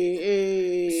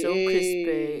 So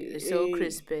crispy. So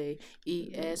crispy.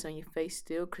 Eat ass on your face,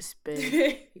 still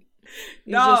crispy.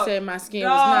 You just said my skin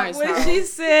was nice. When she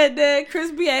said that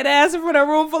crispy ate ass in front of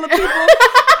a room full of people,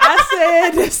 I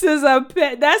said,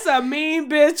 that's a mean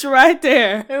bitch right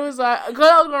there. It was like, because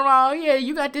I was going around, yeah,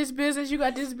 you got this business, you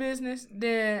got this business.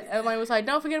 Then everybody was like,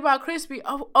 don't forget about Crispy.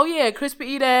 Oh yeah, Crispy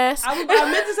eat ass. I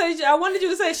meant to say, I wanted you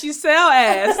to say she sell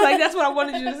ass. Like, that's what I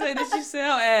wanted you to say, that she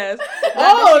sell ass.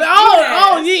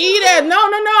 You eat ass. No.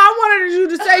 I wanted you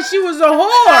to say she was a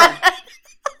whore.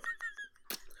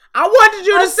 I wanted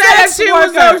you to say that she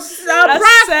was a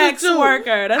prostitute. Sex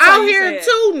worker. That's out here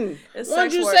tooting. Why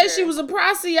did you say she was a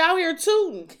prostitute out here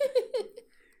tooting?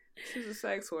 She's a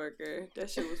sex worker. That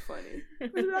shit was funny. I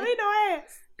ain't no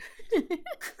ass.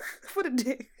 For the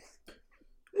dick.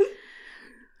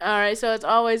 All right, so as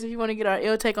always, if you want to get our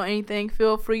ill take on anything,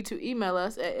 feel free to email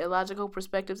us at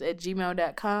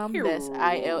illogicalperspectives@gmail.com. That's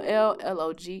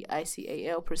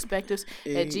ILLOGICAL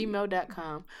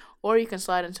perspectives@gmail.com. Or you can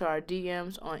slide into our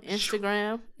DMs on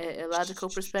Instagram at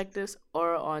illogicalperspectives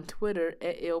or on Twitter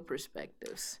at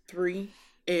illperspectives. 3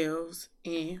 L's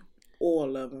in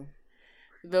all of them.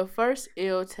 The first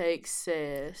ill take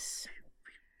says,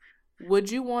 would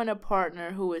you want a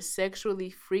partner who is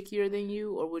sexually freakier than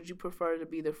you, or would you prefer to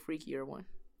be the freakier one?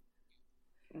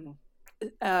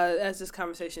 As this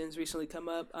conversation has recently come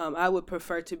up, I would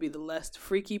prefer to be the less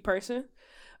freaky person.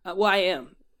 Well, I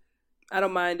am. I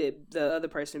don't mind the other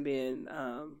person being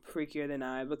freakier than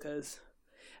I, because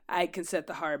I can set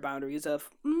the hard boundaries of,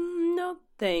 no,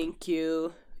 thank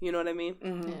you. You know what I mean?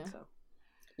 Mm-hmm. Yeah. So.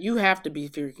 You have to be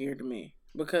freakier to me,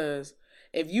 because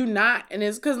if you not, and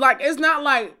it's because like it's not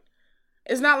like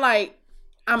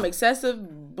I'm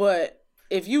excessive, but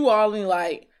if you only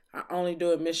like, I only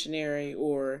do it missionary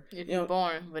or If you're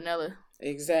born vanilla.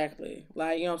 Exactly.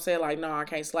 Like, you know what I'm saying? Like, no, I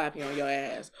can't slap you on your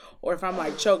ass. Or if I'm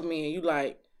like, choke me and you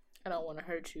like, I don't want to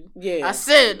hurt you. Yeah. I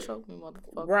said choke me,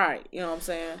 motherfucker. Right. You know what I'm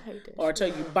saying? I hate that or until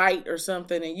you bite or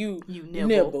something and you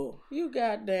nibble. You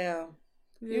goddamn.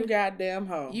 Yeah. You goddamn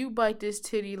hoe. You bite this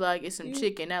titty like it's some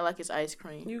chicken, not like it's ice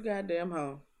cream. You goddamn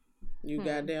hoe. You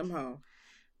goddamn hoe.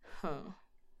 Huh.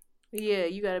 Yeah,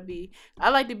 you gotta be.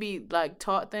 I like to be like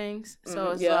taught things,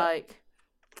 so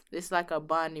it's like a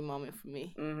bonding moment for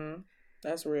me.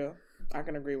 That's real. I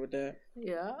can agree with that.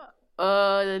 Yeah.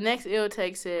 The next ill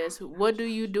take says, "What do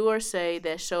you do or say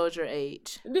that shows your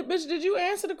age?" Bitch, did you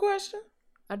answer the question?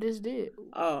 I just did.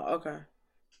 Oh, okay.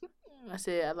 I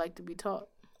said I'd like to be taught.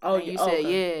 Oh, and you said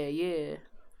yeah.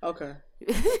 Okay.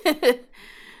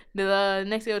 The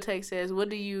next ill take says, "What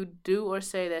do you do or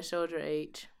say that shows your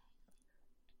age?"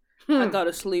 I go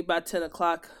to sleep by 10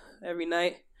 o'clock every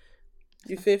night.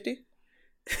 You 50?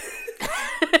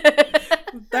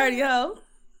 30, ho.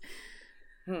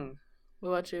 What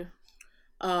about you?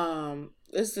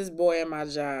 It's this boy at my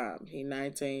job. He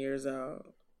 19 years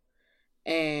old.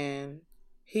 And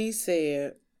he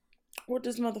said, what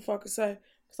this motherfucker say?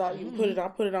 Cause I even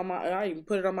put it on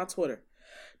my Twitter.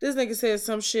 This nigga said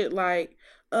some shit like,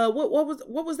 what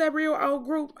was that real old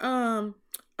group?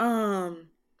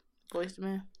 Voice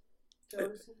Man.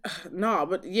 No,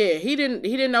 but yeah, he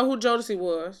didn't know who Jodeci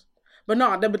was. But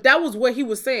no, but that was what he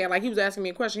was saying. Like, he was asking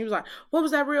me a question. He was like, what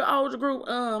was that real old group?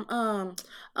 Run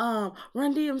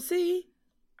DMC?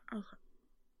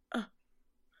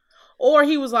 Or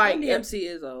he was like, Run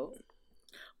DMC is old.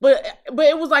 But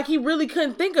it was like he really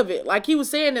couldn't think of it. Like, he was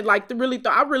saying it like I really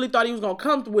thought he was gonna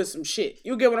come with some shit.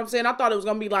 You get what I'm saying? I thought it was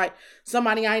gonna be like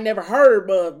somebody I ain't never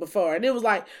heard of before. And it was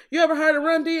like, you ever heard of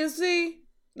Run DMC?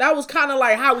 That was kind of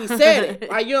like how he said it.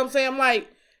 Like, you know what I'm saying? I'm like,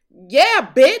 yeah,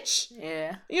 bitch.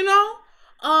 Yeah. You know?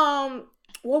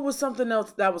 What was something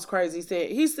else that was crazy?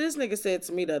 This nigga said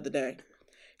to me the other day.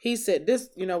 He said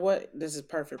this, you know what? This is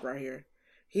perfect right here.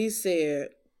 He said,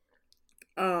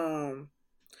 my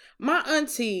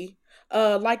auntie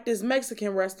like this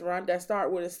Mexican restaurant that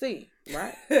start with a C,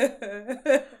 right?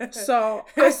 So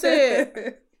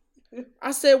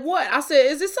I said, what? I said,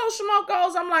 is it Social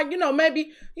Mocos? I'm like,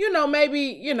 maybe,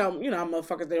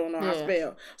 motherfuckers, they don't know how to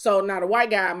spell. So now the white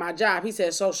guy at my job, he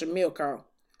said Social Milko.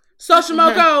 Social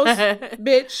Mocos,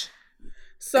 bitch.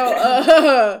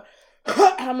 So,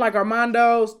 I'm like,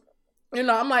 Armando's.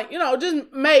 I'm like,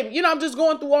 just maybe, I'm just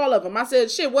going through all of them. I said,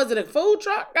 shit, was it a food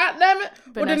truck? God damn it.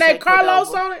 With the name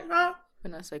Carlos on it, huh?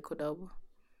 When I say Cordoba.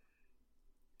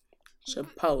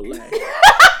 Chipotle.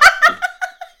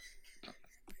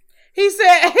 He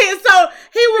said, so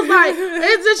he was like,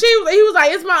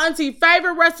 it's my auntie's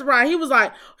favorite restaurant. He was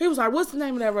like, what's the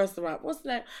name of that restaurant? What's the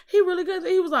name? He really good.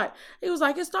 He was like,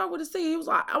 it start with a C. He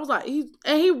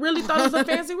really thought it was a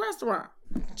fancy restaurant.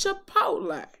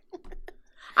 Chipotle.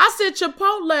 I said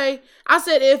Chipotle. I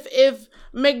said if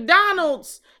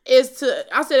McDonald's if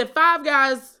Five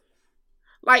Guys,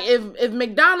 like if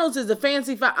McDonald's is a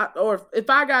fancy or if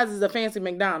Five Guys is a fancy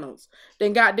McDonald's,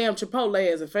 then goddamn Chipotle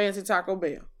is a fancy Taco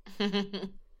Bell.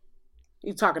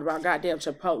 You talking about goddamn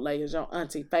Chipotle is your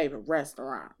auntie favorite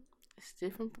restaurant. It's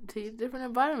different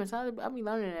environments. I be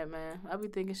learning that, man. I be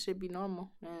thinking shit be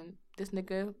normal, and this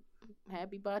nigga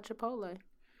happy by Chipotle,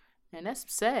 and that's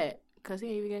sad because he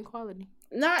ain't even getting quality.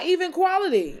 Not even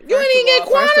quality. You ain't even getting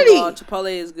quality. First of all,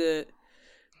 Chipotle is good.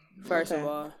 First of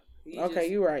all.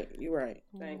 You right.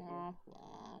 Thank you.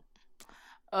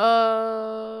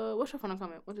 What's your final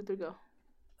comment? 1, 2, 3, go.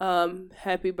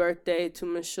 Happy birthday to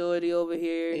Miss Shorty over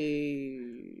here.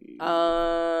 Hey.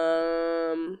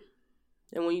 And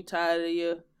when you tired of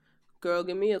your girl,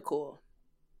 give me a call.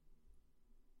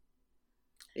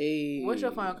 Hey. What's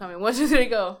your final comment? 1, 2, 3,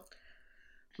 go.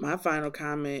 My final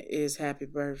comment is happy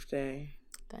birthday.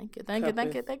 Thank you.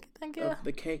 Of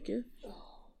the cake.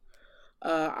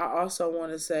 I also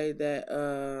want to say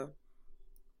that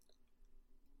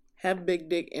have big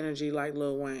dick energy like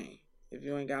Lil Wayne. If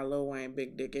you ain't got Lil Wayne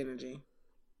big dick energy,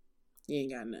 you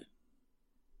ain't got nothing.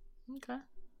 Okay.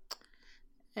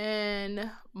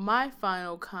 And my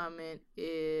final comment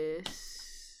is,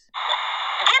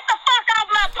 Get the fuck off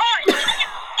my porch!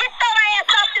 Get your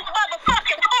ass off this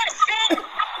motherfucking porch, bitch!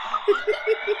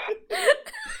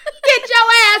 Get your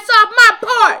ass off my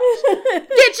porch!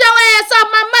 Get your ass off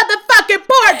my motherfucking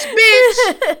porch,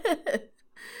 bitch!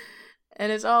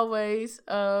 and as always,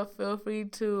 feel free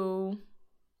to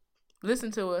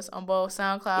Listen to us on both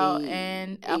SoundCloud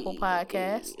and Apple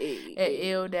Podcasts at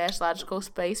ill-logical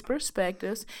space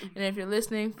perspectives. And if you're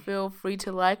listening, feel free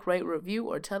to like, rate, review,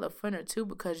 or tell a friend or two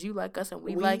because you like us and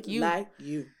we like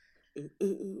you.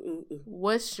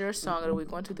 What's your song of the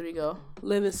week? 1, 2, 3, go.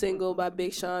 Living Single by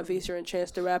Big Sean featuring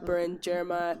Chance the Rapper and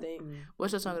Jeremiah, I think.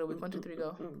 What's your song of the week? 1, 2, 3,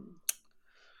 go.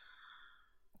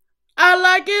 I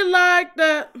Like It Like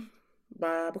That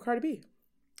by Cardi B.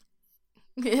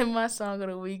 And my song of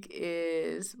the week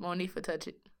is Monifa Touch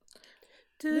It.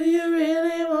 Do you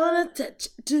really want to touch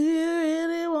it? Do you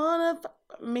really want to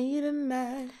fuck me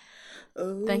tonight?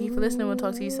 Thank you for listening. We'll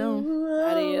talk to you soon.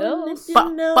 Adios. If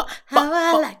you know how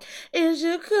I like, is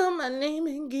you call my name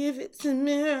and give it to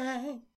me right.